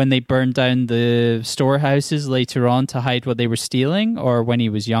burned down the storehouses later on to hide what they were stealing, or when he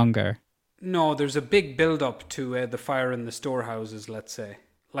was younger? No, there's a big build-up to the fire in the storehouses, let's say.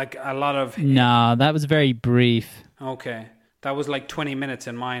 Like a lot of... No, that was very brief. Okay. That was like 20 minutes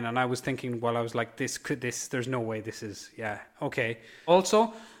in mine, and I was thinking, well, I was like, there's no way this is... Yeah, okay.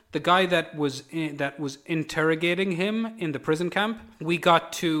 Also, the guy that was interrogating him in the prison camp, we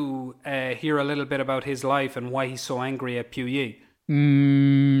got to hear a little bit about his life and why he's so angry at Pu Yi.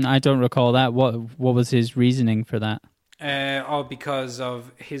 I don't recall that. What was his reasoning for that? Because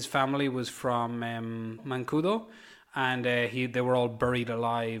of his family was from Manchukuo, and they were all buried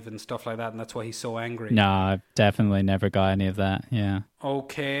alive and stuff like that, and that's why he's so angry. No, I've definitely never got any of that. Yeah.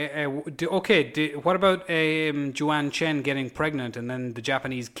 Okay. What about Juan Chen getting pregnant and then the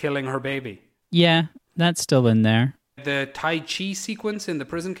Japanese killing her baby? Yeah, that's still in there. The Tai Chi sequence in the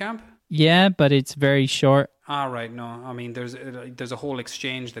prison camp? Yeah, but it's very short. Right. No, I mean there's a whole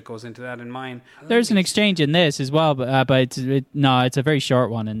exchange that goes into that in mine. There's an exchange in this as well, but it's a very short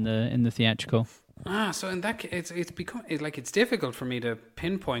one in the theatrical. So in that case, it's difficult for me to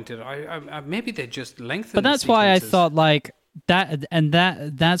pinpoint it. I maybe they just lengthen. But that's why I thought like that, and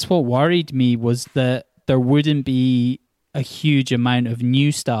that's what worried me, was that there wouldn't be a huge amount of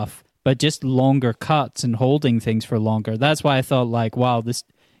new stuff, but just longer cuts and holding things for longer. That's why I thought like, wow,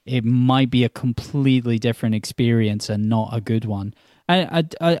 it might be a completely different experience and not a good one.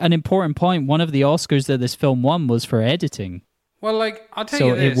 An important point, one of the Oscars that this film won was for editing. Well, like, I'll tell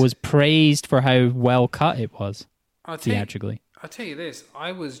you this. So it was praised for how well cut it was theatrically. I'll tell you this.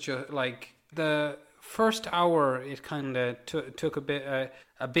 I was just, like, the first hour, it kind of took a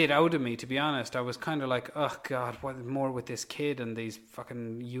bit out of me, to be honest. I was kind of like, oh, God, what more with this kid and these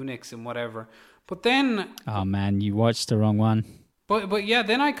fucking eunuchs and whatever. But then... Oh, man, you watched the wrong one. But yeah,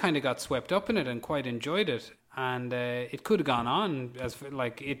 then I kind of got swept up in it and quite enjoyed it. And it could have gone on as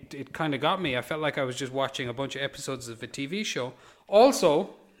like it kind of got me. I felt like I was just watching a bunch of episodes of a TV show.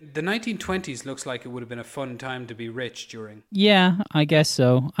 Also, the 1920s looks like it would have been a fun time to be rich during. Yeah, I guess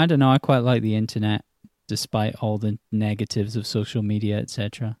so. I don't know. I quite like the internet, despite all the negatives of social media,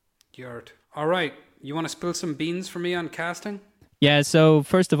 etc. Yurt. All right, you want to spill some beans for me on casting? Yeah, so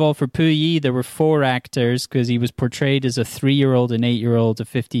first of all, for Pu Yi, there were 4 actors because he was portrayed as a 3-year-old, an 8-year-old, a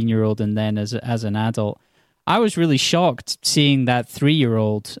 15-year-old, and then as an adult. I was really shocked seeing that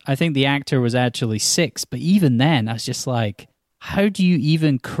 3-year-old. I think the actor was actually 6, but even then, I was just like, how do you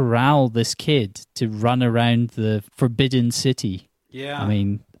even corral this kid to run around the Forbidden City? Yeah. I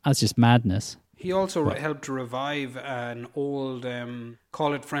mean, that's just madness. He also helped to revive an old,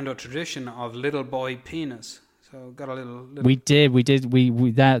 call it friendo tradition of little boy penis. So got a little... We did.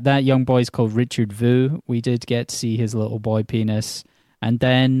 That young boy's called Richard Vu. We did get to see his little boy penis. And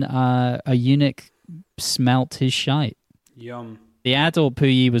then a eunuch smelt his shite. Yum. The adult Pu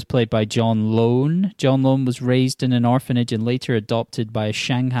Yi was played by John Lone. John Lone was raised in an orphanage and later adopted by a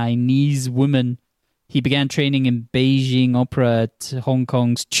Shanghainese woman. He began training in Beijing Opera at Hong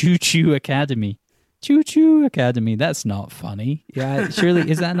Kong's Choo Choo Academy. Choo Choo Academy. That's not funny. Yeah,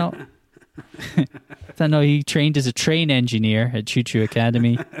 surely, is that not... He trained as a train engineer at Choo Choo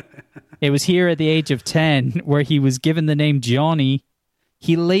Academy. It was here at the age of 10 where he was given the name Johnny.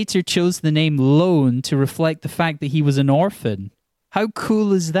 He later chose the name Lone to reflect the fact that he was an orphan. How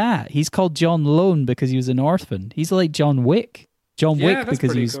cool is that? He's called John Lone because he was an orphan. He's like John Wick. John Wick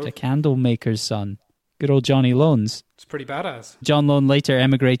because he was a candle maker's son. Good old Johnny Lones. It's pretty badass. John Lone later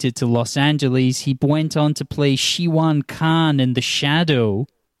emigrated to Los Angeles. He went on to play Shiwan Khan in The Shadow,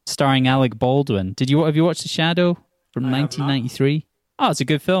 starring Alec Baldwin. Have you watched The Shadow from 1993? Oh, it's a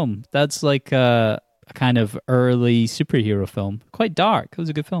good film. That's like a kind of early superhero film. Quite dark. It was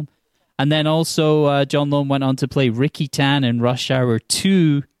a good film. And then also John Lone went on to play Ricky Tan in Rush Hour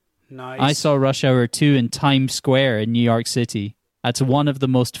 2. Nice. I saw Rush Hour 2 in Times Square in New York City. That's one of the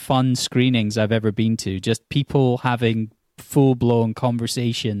most fun screenings I've ever been to. Just people having full-blown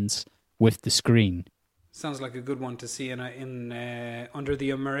conversations with the screen. Sounds like a good one to see in under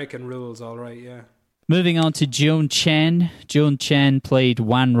the American rules, all right, yeah. Moving on to Joan Chen. Joan Chen played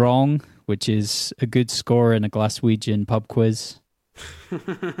Wan Rong, which is a good score in a Glaswegian pub quiz.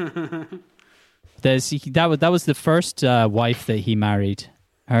 That was the first wife that he married.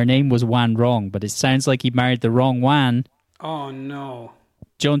 Her name was Wan Rong, but it sounds like he married the wrong Wan. Oh, no.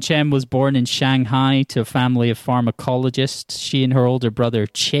 Joan Chen was born in Shanghai to a family of pharmacologists. She and her older brother,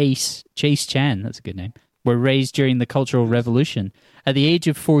 Chase Chen, that's a good name, were raised during the Cultural Revolution. At the age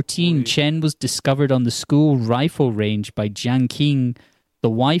of 14, Chen was discovered on the school rifle range by Jiang Qing,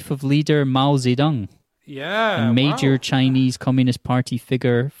 the wife of leader Mao Zedong. Yeah, a major Chinese Communist Party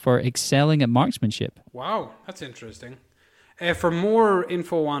figure for excelling at marksmanship. Wow, that's interesting. For more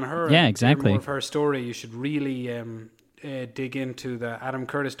info on her, yeah, exactly, more of her story, you should really dig into the Adam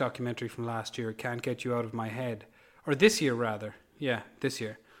Curtis documentary from last year, Can't Get You Out of My Head. Or this year, rather. Yeah, this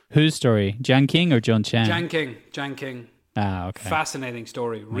year. Whose story? Jiang Qing or Joan Chen? Jiang Qing. Ah, okay. Fascinating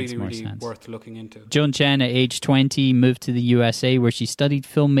story. Really worth looking into. Joan Chen, at age 20, moved to the USA where she studied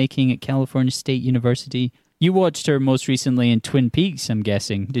filmmaking at California State University. You watched her most recently in Twin Peaks, I'm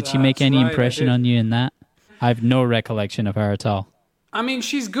guessing. Did she make any impression on you in that? I have no recollection of her at all. I mean,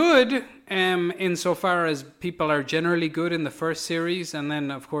 she's good insofar as people are generally good in the first series, and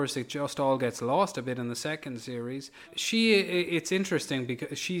then, of course, it just all gets lost a bit in the second series. It's interesting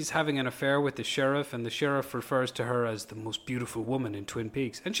because she's having an affair with the sheriff, and the sheriff refers to her as the most beautiful woman in Twin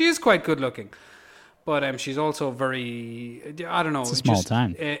Peaks. And she is quite good looking. But she's also very, I don't know. It's a small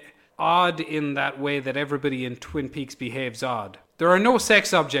town. Odd in that way that everybody in Twin Peaks behaves odd. There are no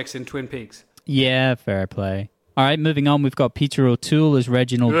sex objects in Twin Peaks. Yeah, fair play. All right, moving on, we've got Peter O'Toole as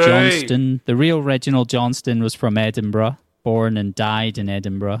Reginald Johnston. The real Reginald Johnston was from Edinburgh, born and died in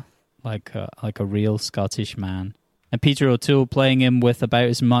Edinburgh, like a real Scottish man. And Peter O'Toole playing him with about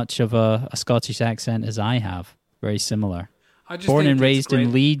as much of a Scottish accent as I have. Very similar. Born and raised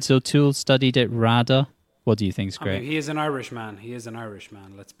in Leeds, O'Toole studied at RADA. What do you think's great? I mean, he is an Irishman.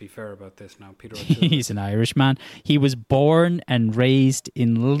 Let's be fair about this now, Peter O'Toole. He's an Irishman. He was born and raised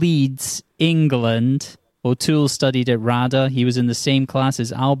in Leeds, England. O'Toole studied at RADA. He was in the same class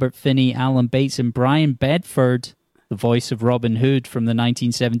as Albert Finney, Alan Bates, and Brian Bedford, the voice of Robin Hood from the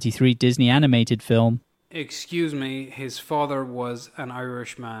 1973 Disney animated film. Excuse me, his father was an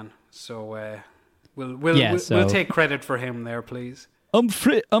Irishman, so we'll take credit for him there, please. I'm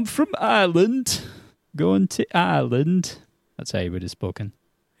from Ireland. Going to Ireland. That's how he would have spoken.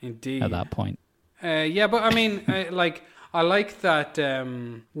 Indeed. At that point. Yeah, but I mean, I like that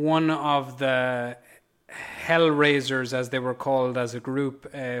one of the Hellraisers, as they were called as a group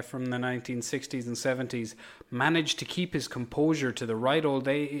from the 1960s and 70s, managed to keep his composure to the ripe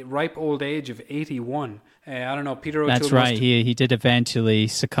old age of 81. I don't know, Peter O'Toole. That's right. He did eventually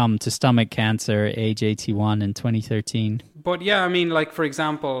succumb to stomach cancer at age 81 in 2013. But yeah, I mean, like, for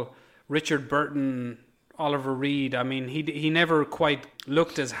example, Richard Burton, Oliver Reed, I mean, he never quite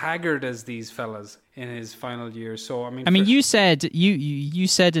looked as haggard as these fellas in his final years. So I mean, you said you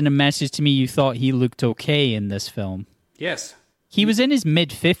said in a message to me you thought he looked okay in this film. Yes, he was in his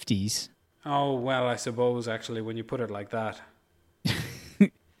mid-50s. Oh well, I suppose actually when you put it like that.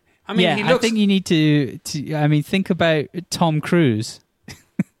 I mean, yeah, I think you need to. I mean, think about Tom Cruise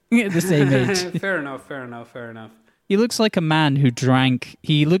at the same age. Fair enough. He looks like a man who drank.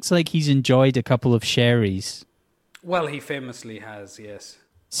 He looks like he's enjoyed a couple of sherries. Well, he famously has, yes.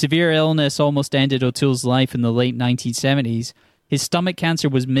 Severe illness almost ended O'Toole's life in the late 1970s. His stomach cancer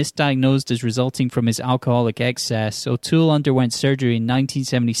was misdiagnosed as resulting from his alcoholic excess. O'Toole underwent surgery in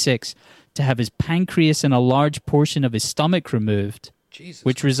 1976 to have his pancreas and a large portion of his stomach removed,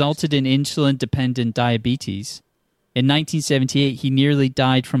 which resulted in insulin-dependent diabetes. In 1978, he nearly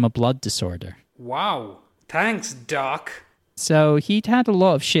died from a blood disorder. Wow. Thanks, Doc. So he'd had a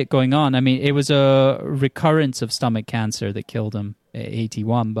lot of shit going on. I mean, it was a recurrence of stomach cancer that killed him at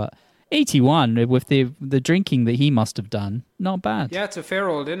 81, but 81 with the drinking that he must have done, not bad. Yeah, it's a fair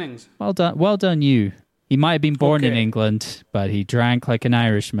old innings. Well done you. He might have been born in England, but he drank like an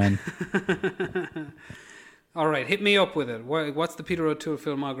Irishman. All right, hit me up with it. What's the Peter O'Toole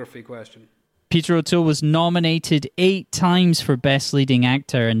filmography question? Peter O'Toole was nominated 8 times for Best Leading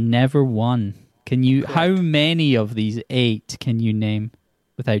Actor and never won. Can you? Correct. How many of these 8 can you name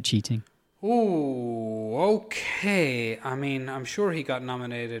without cheating? Ooh, okay. I mean, I'm sure he got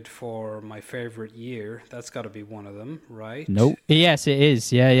nominated for My Favorite Year. That's got to be one of them, right? Nope. Yes, it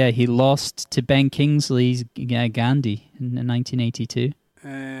is. Yeah. He lost to Ben Kingsley's Gandhi in 1982.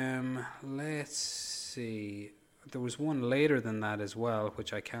 Let's see. There was one later than that as well,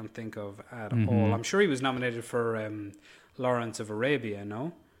 which I can't think of at all. I'm sure he was nominated for Lawrence of Arabia,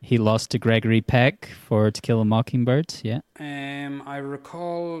 no? He lost to Gregory Peck for To Kill a Mockingbird, yeah. I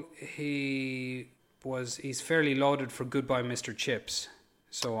recall he's fairly lauded for Goodbye Mr. Chips.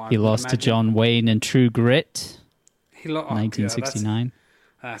 So He lost to John Wayne in True Grit, He 1969.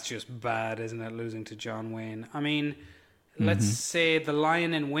 that's just bad, isn't it, losing to John Wayne? I mean, let's say The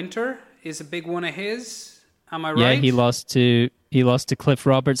Lion in Winter is a big one of his. Am I right? Yeah, he lost to Cliff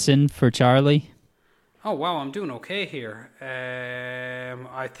Robertson for Charlie. Oh, wow, I'm doing okay here.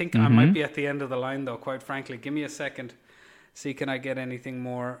 I think I might be at the end of the line, though, quite frankly. Give me a second. See, can I get anything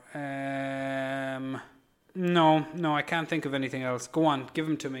more? No, I can't think of anything else. Go on, give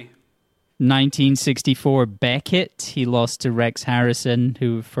them to me. 1964 Beckett. He lost to Rex Harrison,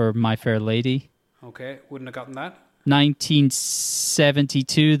 who for My Fair Lady. Okay, wouldn't have gotten that.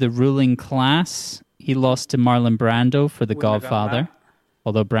 1972 The Ruling Class. He lost to Marlon Brando for The Wouldn't have gotten Godfather, that.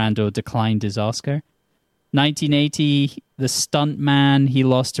 although Brando declined his Oscar. 1980 The Stuntman. He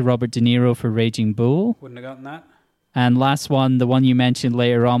lost to Robert De Niro for Raging Bull. Wouldn't have gotten that. And last one, the one you mentioned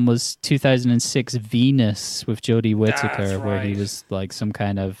later on, was 2006 Venus with Jodie Whittaker, That's where he right. was like some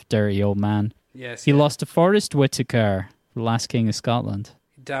kind of dirty old man. Yes. He yeah. lost to Forrest Whitaker, the last king of Scotland.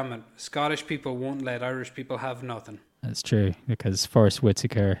 Damn it. Scottish people won't let Irish people have nothing. That's true, because Forrest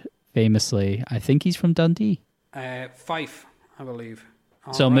Whitaker, famously, I think he's from Dundee. Fife, I believe.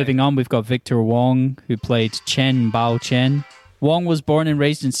 So All right. moving on, we've got Victor Wong, who played Chen Bao Chen. Wong was born and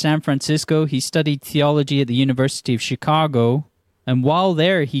raised in San Francisco. He studied theology at the University of Chicago. And while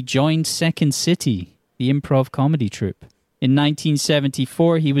there, he joined Second City, the improv comedy troupe. In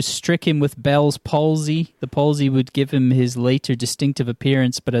 1974, he was stricken with Bell's palsy. The palsy would give him his later distinctive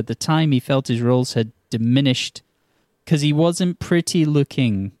appearance, but at the time he felt his roles had diminished because he wasn't pretty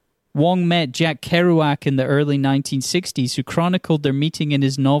looking. Wong met Jack Kerouac in the early 1960s, who chronicled their meeting in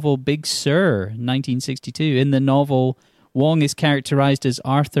his novel Big Sur, 1962. In the novel, Wong is characterized as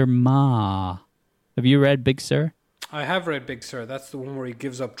Arthur Ma. Have you read Big Sur? I have read Big Sur. That's the one where he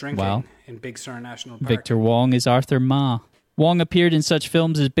gives up drinking Wow. in Big Sur National Park. Victor Wong is Arthur Ma. Wong appeared in such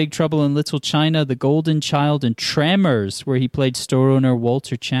films as Big Trouble in Little China, The Golden Child, and Tremors, where he played store owner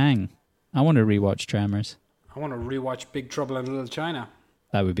Walter Chang. I want to rewatch Tremors. I want to rewatch Big Trouble in Little China.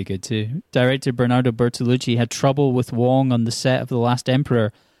 That would be good too. Director Bernardo Bertolucci had trouble with Wong on the set of The Last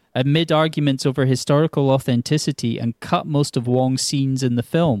Emperor amid arguments over historical authenticity and cut most of Wong's scenes in the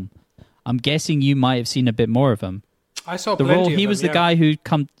film. I'm guessing you might have seen a bit more of him. I saw The plenty role of he them, was yeah. the guy who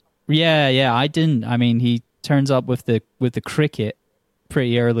come. Yeah, I didn't. I mean, he turns up with the cricket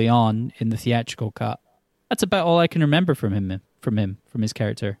pretty early on in the theatrical cut. That's about all I can remember from his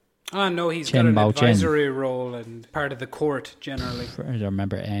character. Ah, no, he's Chen got an Bao Chen. advisory role and part of the court generally. I don't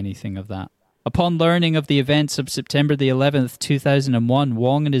remember anything of that. Upon learning of the events of September the 11th, 2001,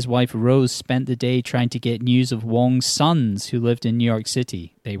 Wong and his wife Rose spent the day trying to get news of Wong's sons who lived in New York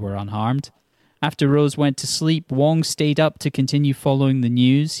City. They were unharmed. After Rose went to sleep, Wong stayed up to continue following the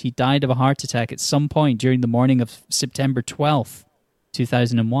news. He died of a heart attack at some point during the morning of September 12th,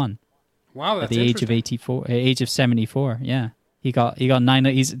 2001. Wow, that's At the age of interesting. age of 74, yeah. He got nine.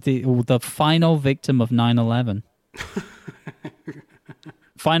 He's the final victim of 9/11.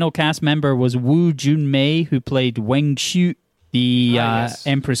 Final cast member was Wu Junmei, who played Weng Shu, the yes.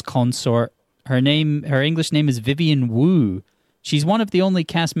 Empress consort. Her English name is Vivian Wu. She's one of the only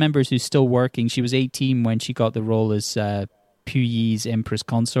cast members who's still working. She was 18 when she got the role as Puyi's Empress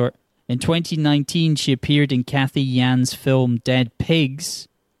consort. In 2019, she appeared in Kathy Yan's film Dead Pigs,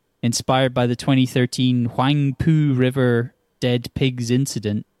 inspired by the 2013 Huangpu River Dead Pigs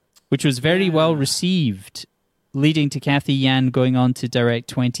incident, which was very well received, leading to Kathy Yan going on to direct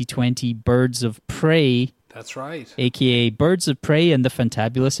 2020 Birds of Prey, That's right. aka Birds of Prey and the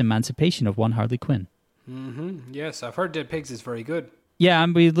Fantabulous Emancipation of One Harley Quinn. Yes, I've heard Dead Pigs is very good. Yeah,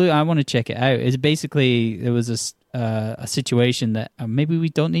 I want to check it out. It's basically, it was a situation that maybe we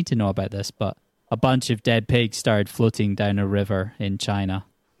don't need to know about this, but a bunch of dead pigs started floating down a river in China.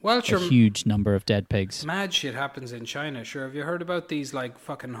 Well, A sure, huge number of dead pigs. mad shit happens in China. Sure, have you heard about these like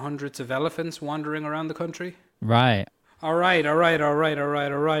fucking hundreds of elephants wandering around the country? Right. All right.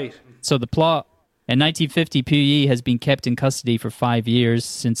 So the plot In 1950, Puyi has been kept in custody for 5 years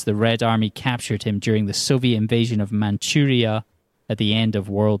since the Red Army captured him during the Soviet invasion of Manchuria at the end of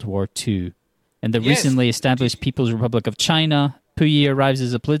World War II. In the recently established People's Republic of China, Puyi arrives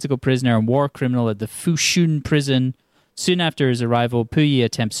as a political prisoner and war criminal at the Fushun prison. Soon after his arrival, Puyi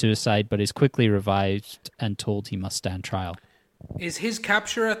attempts suicide but is quickly revived and told he must stand trial. Is his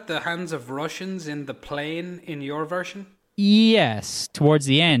capture at the hands of Russians in the plane in your version? Yes, towards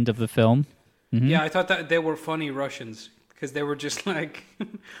the end of the film. Mm-hmm. Yeah, I thought that they were funny Russians because they were just like,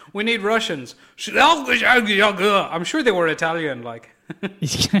 we need Russians. I'm sure they were Italian, like.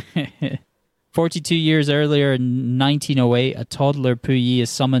 42 years earlier, in 1908, a toddler Puyi is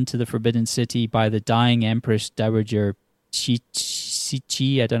summoned to the Forbidden City by the dying Empress Dowager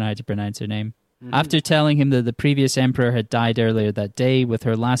Cixi. I don't know how to pronounce her name. Mm-hmm. After telling him that the previous emperor had died earlier that day, with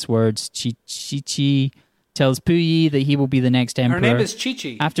her last words, Cixi tells Puyi that he will be the next emperor. Her name is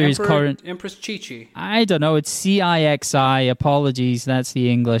Cixi. After his current Empress Cixi. I don't know. It's Cixi. Apologies. That's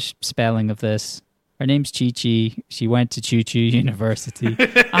the English spelling of this. Her name's Chi-Chi. She went to Choo Choo University.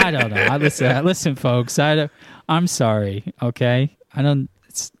 I don't know. Listen, folks. I'm sorry. Okay. I don't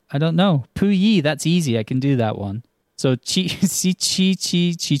know. Puyi. That's easy. I can do that one. So Chi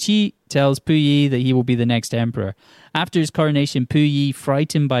tells Puyi that he will be the next emperor. After his coronation, Puyi,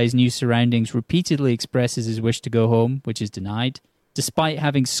 frightened by his new surroundings, repeatedly expresses his wish to go home, which is denied. Despite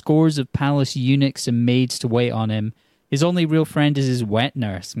having scores of palace eunuchs and maids to wait on him, his only real friend is his wet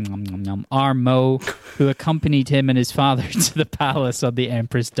nurse, Armo, who accompanied him and his father to the palace on the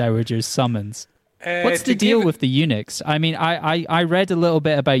Empress Dowager's summons. What's the deal with the eunuchs? I mean, I read a little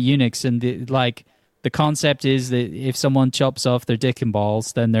bit about eunuchs, and the concept is that if someone chops off their dick and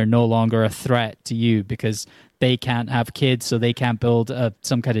balls, then they're no longer a threat to you because they can't have kids, so they can't build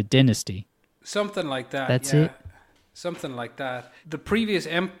some kind of dynasty. Something like that. That's it? Something like that. The previous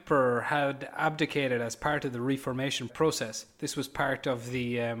emperor had abdicated as part of the reformation process. This was part of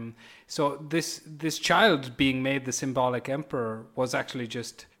the... so this child being made the symbolic emperor was actually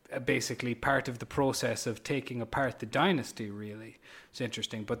just basically part of the process of taking apart the dynasty, really. It's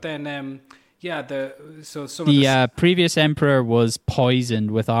interesting. But then... the previous emperor was poisoned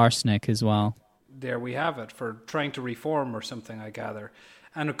with arsenic as well. There we have it, for trying to reform or something, I gather.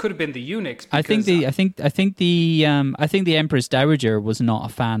 And it could have been the eunuchs. I think the Empress Dowager was not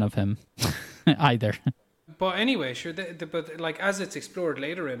a fan of him either. But anyway, sure. But like as it's explored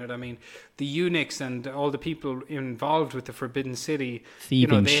later in it, I mean, the eunuchs and all the people involved with the Forbidden City,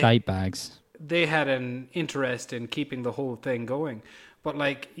 thieving shite bags. They had an interest in keeping the whole thing going. But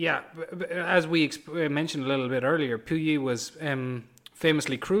like, yeah, as we mentioned a little bit earlier, Puyi was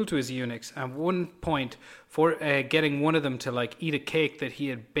famously cruel to his eunuchs. At one point, for getting one of them to like eat a cake that he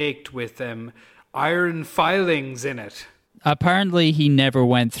had baked with iron filings in it. Apparently, he never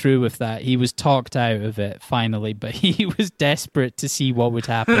went through with that. He was talked out of it finally, but he was desperate to see what would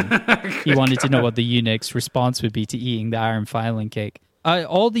happen. He wanted to know what the eunuch's response would be to eating the iron filing cake.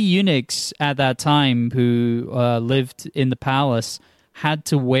 All the eunuchs at that time who lived in the palace had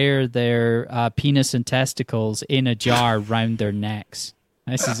to wear their penis and testicles in a jar round their necks.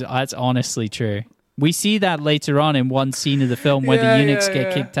 That's honestly true. We see that later on in one scene of the film where the eunuchs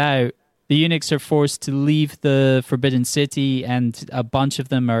get kicked out. The eunuchs are forced to leave the Forbidden City, and a bunch of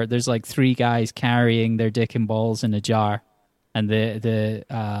them there's like 3 guys carrying their dick and balls in a jar. And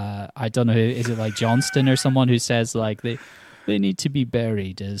I don't know, is it like Johnston or someone who says like they need to be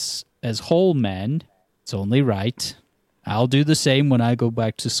buried as whole men. It's only right. I'll do the same when I go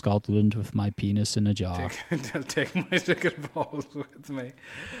back to Scotland with my penis in a jar. I'll take my dick and balls with me.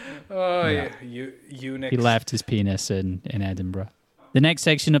 Oh, yeah. Eunuchs. He left his penis in Edinburgh. The next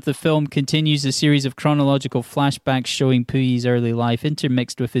section of the film continues a series of chronological flashbacks showing Puyi's early life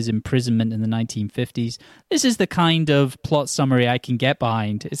intermixed with his imprisonment in the 1950s. This is the kind of plot summary I can get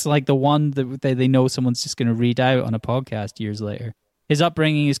behind. It's like the one that they know someone's just going to read out on a podcast years later. His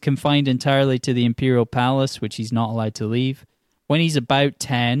upbringing is confined entirely to the Imperial Palace, which he's not allowed to leave. When he's about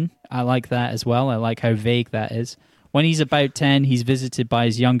 10, I like that as well. I like how vague that is. When he's about 10, he's visited by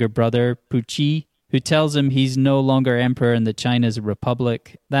his younger brother, Puyi, who tells him he's no longer emperor and that China is a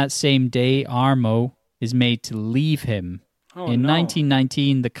republic. That same day, Armo is made to leave him. In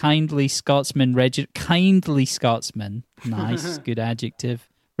 1919, the kindly Scotsman, nice, good adjective,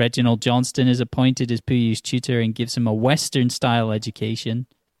 Reginald Johnston is appointed as Puyi's tutor and gives him a Western-style education.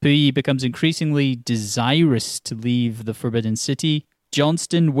 Puyi becomes increasingly desirous to leave the Forbidden City.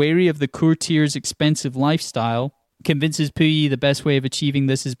 Johnston, wary of the courtier's expensive lifestyle, convinces Puyi the best way of achieving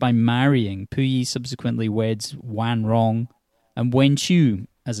this is by marrying. Puyi subsequently weds Wan Rong and Wen Chu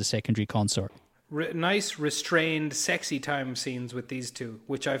as a secondary consort. nice, restrained, sexy time scenes with these two,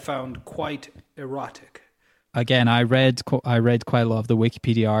 which I found quite erotic. Again, I read quite a lot of the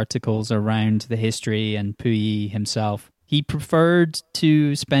Wikipedia articles around the history and Puyi himself. He preferred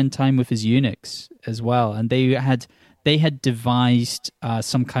to spend time with his eunuchs as well, and they had devised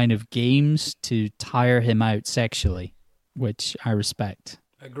some kind of games to tire him out sexually, which I respect.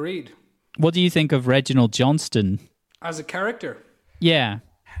 Agreed. What do you think of Reginald Johnston? As a character? Yeah.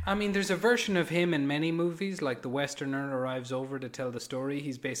 I mean, there's a version of him in many movies, like The Westerner arrives over to tell the story.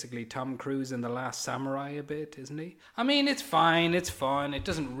 He's basically Tom Cruise in The Last Samurai a bit, isn't he? I mean, it's fine, it's fun, it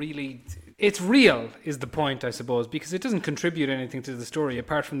doesn't really... It's real, is the point, I suppose, because it doesn't contribute anything to the story,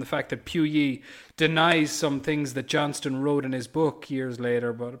 apart from the fact that Puyi denies some things that Johnston wrote in his book years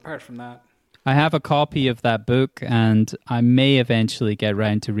later, but apart from that... I have a copy of that book, and I may eventually get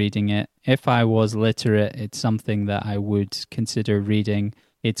round to reading it. If I was literate, it's something that I would consider reading.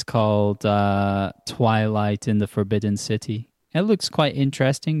 It's called Twilight in the Forbidden City. It looks quite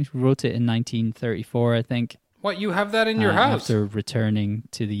interesting. He wrote it in 1934, I think. What, you have that in your house? After returning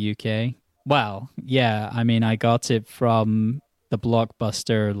to the UK. Well, yeah, I mean, I got it from the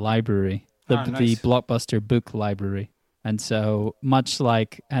Blockbuster library, the Blockbuster book library. And so, much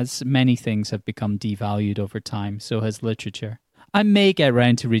like as many things have become devalued over time, so has literature. I may get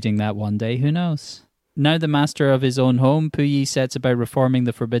round to reading that one day, who knows? Now the master of his own home, Puyi sets about reforming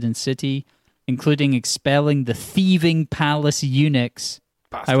the Forbidden City, including expelling the thieving palace eunuchs.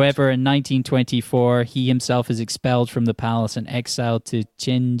 Bastards. However, in 1924, he himself is expelled from the palace and exiled to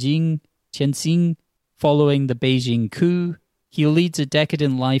Tianjin following the Beijing coup. He leads a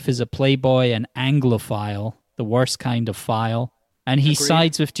decadent life as a playboy and Anglophile, the worst kind of file, and he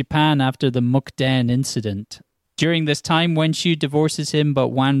sides with Japan after the Mukden incident. During this time, Wen Shu divorces him, but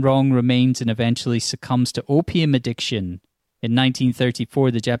Wan Rong remains and eventually succumbs to opium addiction. In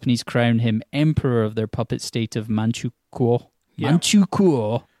 1934, the Japanese crown him emperor of their puppet state of Manchukuo. Yeah.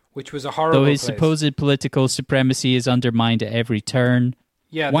 Manchukuo. Which was a horrible Though his place. supposed political supremacy is undermined at every turn.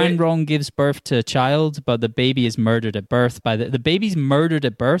 Yeah, Wan Rong gives birth to a child, but the baby is murdered at birth by the baby's murdered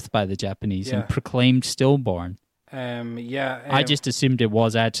at birth by the Japanese and proclaimed stillborn. I just assumed it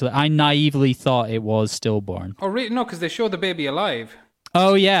was actually. I naively thought it was stillborn. Oh, really? No, because they show the baby alive.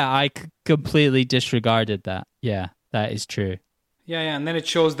 Oh, yeah, I completely disregarded that. Yeah, that is true. Yeah, and then it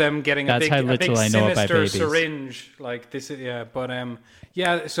shows them getting a big sinister syringe like this. Yeah, but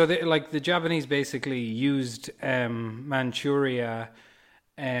so the Japanese basically used Manchuria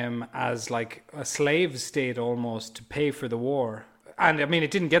as like a slave state almost to pay for the war. And I mean, it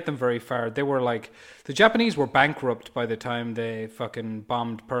didn't get them very far. They were like, the Japanese were bankrupt by the time they fucking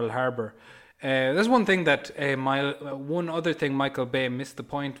bombed Pearl Harbor. There's one thing that one other thing Michael Bay missed the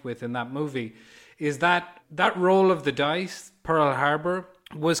point with in that movie is that roll of the dice, Pearl Harbor,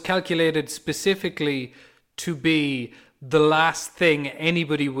 was calculated specifically to be the last thing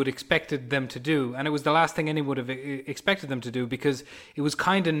anybody would expected them to do. And it was the last thing anyone would have expected them to do because it was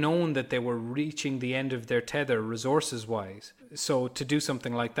kind of known that they were reaching the end of their tether resources-wise. So to do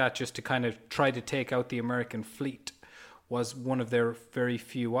something like that, just to kind of try to take out the American fleet, was one of their very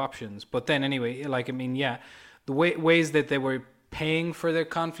few options. But then anyway, the ways that they were paying for their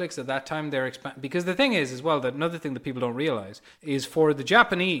conflicts at that time, because the thing is as well, that another thing that people don't realize is for the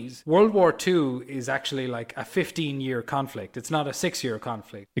Japanese, World War II is actually like a 15-year conflict. It's not a 6-year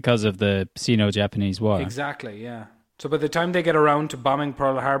conflict. Because of the Sino-Japanese War. Exactly, yeah. So by the time they get around to bombing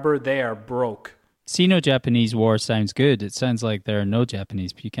Pearl Harbor, they are broke. Sino-Japanese War sounds good. It sounds like there are no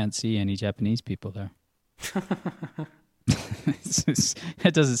Japanese, you can't see any Japanese people there.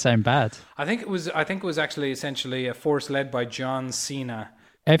 It doesn't sound bad. I think it was actually essentially a force led by John Cena.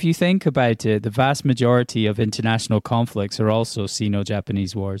 If you think about it, the vast majority of international conflicts are also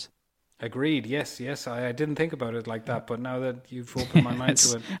Sino-Japanese wars. Agreed. Yes. I didn't think about it like that, but now that you've opened my mind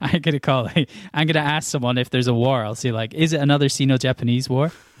to it, I'm gonna ask someone if there's a war. I'll see, like, is it another Sino-Japanese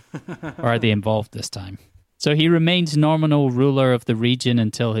war, or are they involved this time? So he remains nominal ruler of the region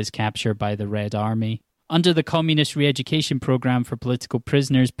until his capture by the Red Army. Under the communist re-education program for political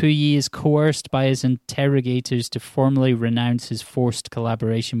prisoners, Puyi is coerced by his interrogators to formally renounce his forced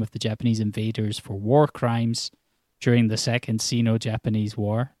collaboration with the Japanese invaders for war crimes during the Second Sino-Japanese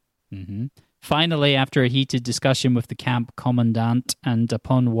War. Finally, after a heated discussion with the camp commandant and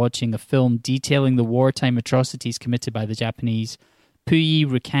upon watching a film detailing the wartime atrocities committed by the Japanese, Puyi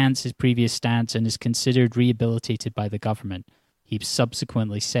recants his previous stance and is considered rehabilitated by the government. He was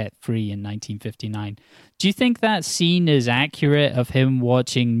subsequently set free in 1959. Do you think that scene is accurate of him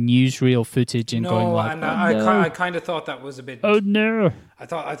watching newsreel footage and going like, no, I kind of thought that was a bit... Oh, no. I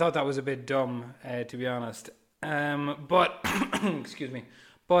thought that was a bit dumb, to be honest. But, excuse me.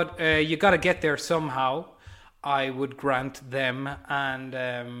 But you got to get there somehow. I would grant them, and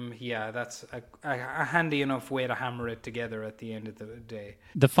that's a handy enough way to hammer it together at the end of the day.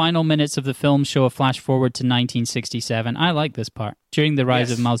 The final minutes of the film show a flash forward to 1967. I like this part. During the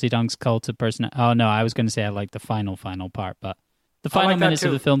rise of Mao Zedong's cult of personality. Oh, no, I was going to say I like the final part, but the final minutes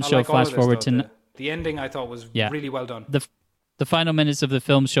of the film show a flash forward to... The ending I thought was really well done. The final minutes of the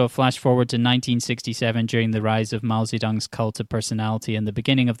film show a flash forward to 1967 during the rise of Mao Zedong's cult of personality and the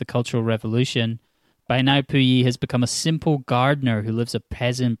beginning of the Cultural Revolution. By now, Puyi has become a simple gardener who lives a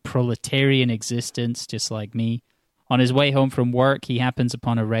peasant proletarian existence, just like me. On his way home from work, he happens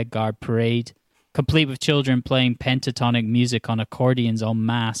upon a Red Guard parade, complete with children playing pentatonic music on accordions en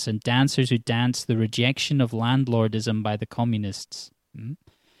masse and dancers who dance the rejection of landlordism by the communists.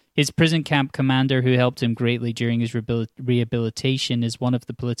 His prison camp commander, who helped him greatly during his rehabilitation, is one of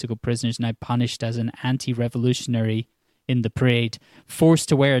the political prisoners now punished as an anti-revolutionary in the parade, forced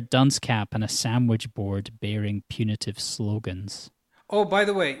to wear a dunce cap and a sandwich board bearing punitive slogans. Oh, by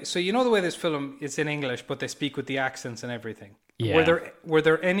the way, so you know the way this film is in English, but they speak with the accents and everything. Yeah. Were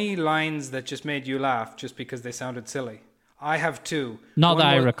there any lines that just made you laugh just because they sounded silly? I have two. Not that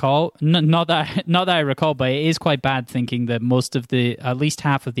I recall, but it is quite bad thinking that at least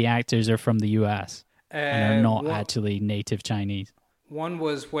half of the actors are from the US and are not actually native Chinese. One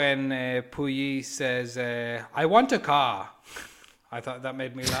was when Puyi says, I want a car. I thought that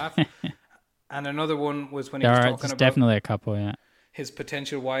made me laugh. And another one was when he was talking about definitely a couple, yeah. his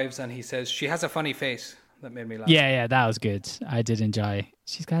potential wives, and he says, she has a funny face. That made me laugh. Yeah, that was good. I did enjoy.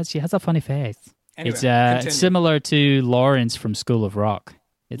 She has a funny face. Anyway, it's similar to Lawrence from School of Rock.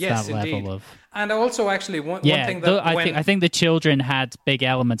 It's yes, that level indeed. of... And also, actually, one thing that... I think the children had big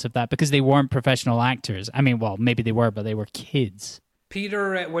elements of that because they weren't professional actors. I mean, well, maybe they were, but they were kids.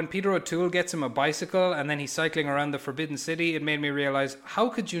 When Peter O'Toole gets him a bicycle and then he's cycling around the Forbidden City, it made me realize, how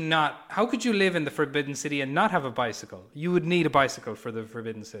could you live in the Forbidden City and not have a bicycle? You would need a bicycle for the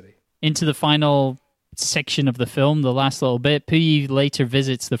Forbidden City. Into the final section of the film, the last little bit, Puyi later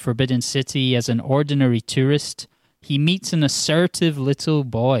visits the Forbidden City as an ordinary tourist. He meets an assertive little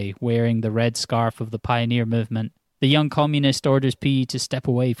boy wearing the red scarf of the pioneer movement. The young communist orders Puyi to step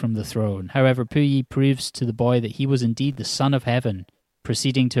away from the throne. However, Puyi proves to the boy that he was indeed the son of heaven.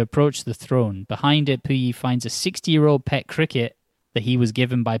 Proceeding to approach the throne. Behind it, Puyi finds a 60-year-old pet cricket that he was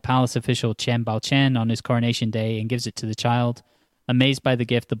given by palace official Chen Baochen on his coronation day and gives it to the child. Amazed by the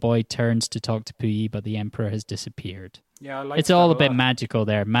gift, the boy turns to talk to Puyi, but the emperor has disappeared. Yeah, I like it's all a bit magical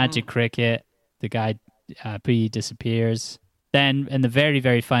there. Magic cricket, the guy, Puyi disappears. Then, in the very,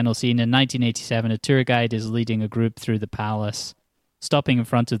 very final scene, in 1987, a tour guide is leading a group through the palace. Stopping in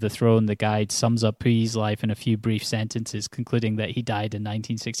front of the throne, the guide sums up Puyi's life in a few brief sentences, concluding that he died in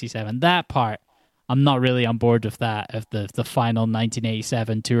 1967. That part, I'm not really on board with that, of the final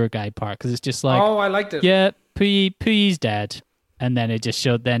 1987 tour guide part, because it's just like... Oh, I liked it. Yeah, Puyi's dead. And then it just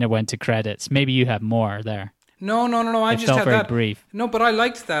showed, then it went to credits. Maybe you have more there. No. I just had very that. Brief. No, but I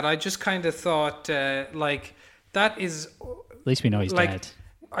liked that. I just kind of thought, that is... At least we know he's dead.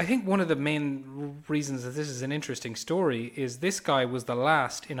 I think one of the main reasons that this is an interesting story is this guy was the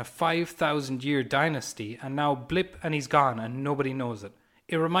last in a 5,000-year dynasty, and now blip, and he's gone, and nobody knows it.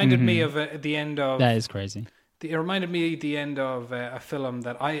 It reminded me of the end of... That is crazy. It reminded me of the end of a film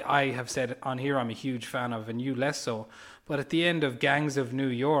that I have said on here I'm a huge fan of, and you less so. But at the end of Gangs of New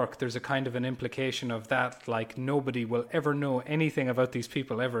York, there's a kind of an implication of that, like nobody will ever know anything about these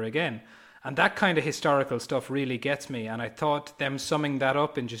people ever again. And that kind of historical stuff really gets me. And I thought them summing that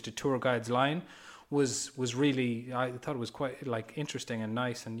up in just a tour guide's line was really, I thought it was quite like interesting and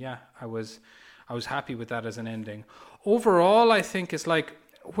nice. And yeah, I was happy with that as an ending. Overall, I think it's like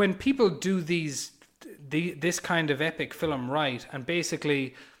when people do this kind of epic film right, and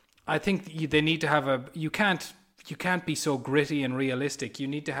basically I think they need to have you can't be so gritty and realistic. You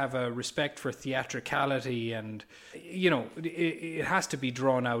need to have a respect for theatricality, and it has to be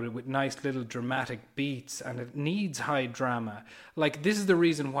drawn out with nice little dramatic beats, and it needs high drama. Like, this is the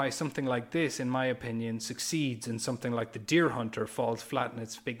reason why something like this, in my opinion, succeeds, and something like The Deer Hunter falls flat in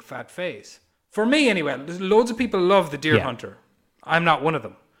its big fat face. For me anyway. Loads of people love The Deer Hunter. I'm not one of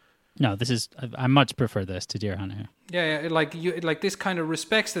them. No, I much prefer this to Deer Hunter. Yeah, like this kind of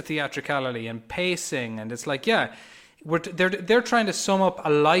respects the theatricality and pacing, and it's like, yeah, they're trying to sum up a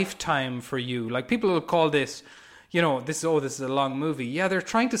lifetime for you. Like, people will call this, this is a long movie. Yeah, they're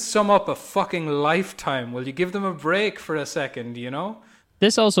trying to sum up a fucking lifetime. Will you give them a break for a second,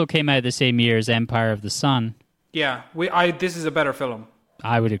 This also came out the same year as Empire of the Sun. Yeah, this is a better film.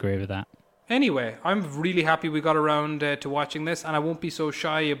 I would agree with that. Anyway, I'm really happy we got around to watching this, and I won't be so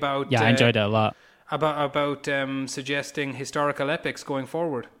shy about... Yeah, I enjoyed it a lot. about suggesting historical epics going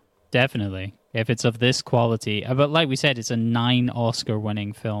forward. Definitely. If it's of this quality. But like we said, it's a 9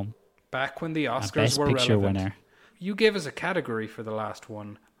 Oscar-winning film. Back when the A Oscars Best were Picture relevant. winner. You gave us a category for the last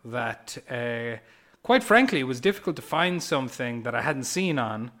one that, quite frankly, it was difficult to find something that I hadn't seen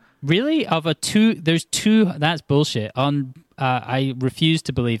on. Really? There's two. That's bullshit. I refuse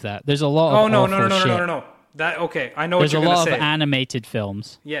to believe that. There's a lot of no. That okay? I know There's what a you're going lot to of say. animated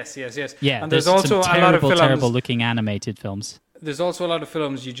films. Yes. Yeah, And there's also some a lot of films. terrible-looking animated films. There's also a lot of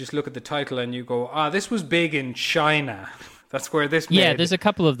films. You just look at the title and you go, this was big in China. That's where this. Yeah, made. there's a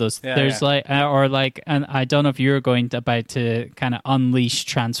couple of those. Yeah, there's yeah. and I don't know if you're about to kind of unleash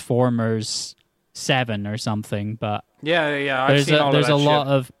Transformers 7 or something, but Yeah. I've seen all there's of a that lot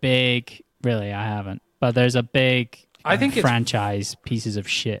shit. of big. Really, I haven't, but there's a big. I think it's- franchise pieces of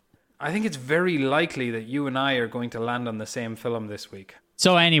shit. I think it's very likely that you and I are going to land on the same film this week.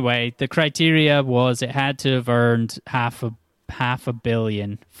 So anyway, the criteria was it had to have earned half a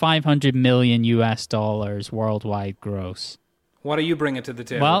billion, $500 million US worldwide gross. What are you bringing to the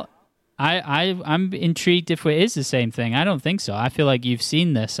table? Well, I'm intrigued if it is the same thing. I don't think so. I feel like you've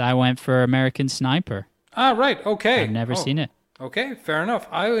seen this. I went for American Sniper. Right. Okay. I've never seen it. Okay, fair enough.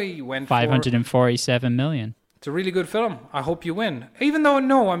 I went 547 million. It's a really good film. I hope you win. Even though,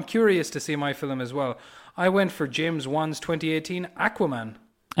 no, I'm curious to see my film as well. I went for James Wan's 2018 Aquaman.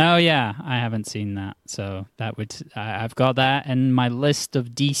 Oh yeah, I haven't seen that. So that would I've got that in my list of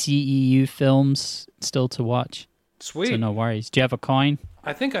DCEU films still to watch. Sweet. So no worries. Do you have a coin?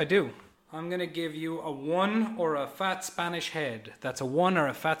 I think I do. I'm going to give you a 1 or a fat Spanish head. That's a 1 or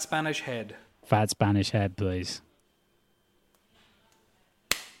a fat Spanish head. Fat Spanish head, please.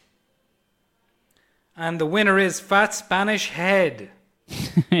 And the winner is Fat Spanish Head.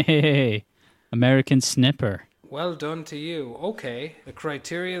 Hey, American Snipper. Well done to you. Okay, the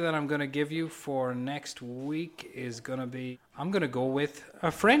criteria that I'm going to give you for next week is going to be... I'm going to go with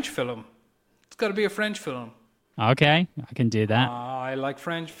a French film. It's got to be a French film. Okay, I can do that. I like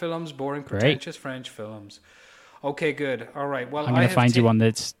French films, boring, Great. pretentious French films. Okay, good. All right, well, I'm going to find you one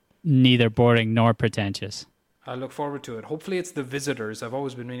that's neither boring nor pretentious. I look forward to it. Hopefully it's The Visitors. I've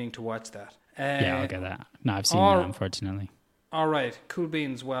always been meaning to watch that. Yeah, I'll get that. No, I've seen all- that, unfortunately. All right, cool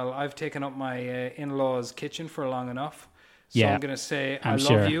beans. Well, I've taken up my in-laws' kitchen for long enough. So Yeah, I'm going to say I I'm love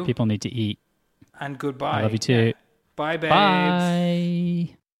sure you people need to eat. and goodbye. I love you too. Bye, babes.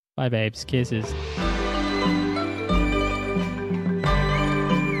 Bye. Bye, babes. Kisses.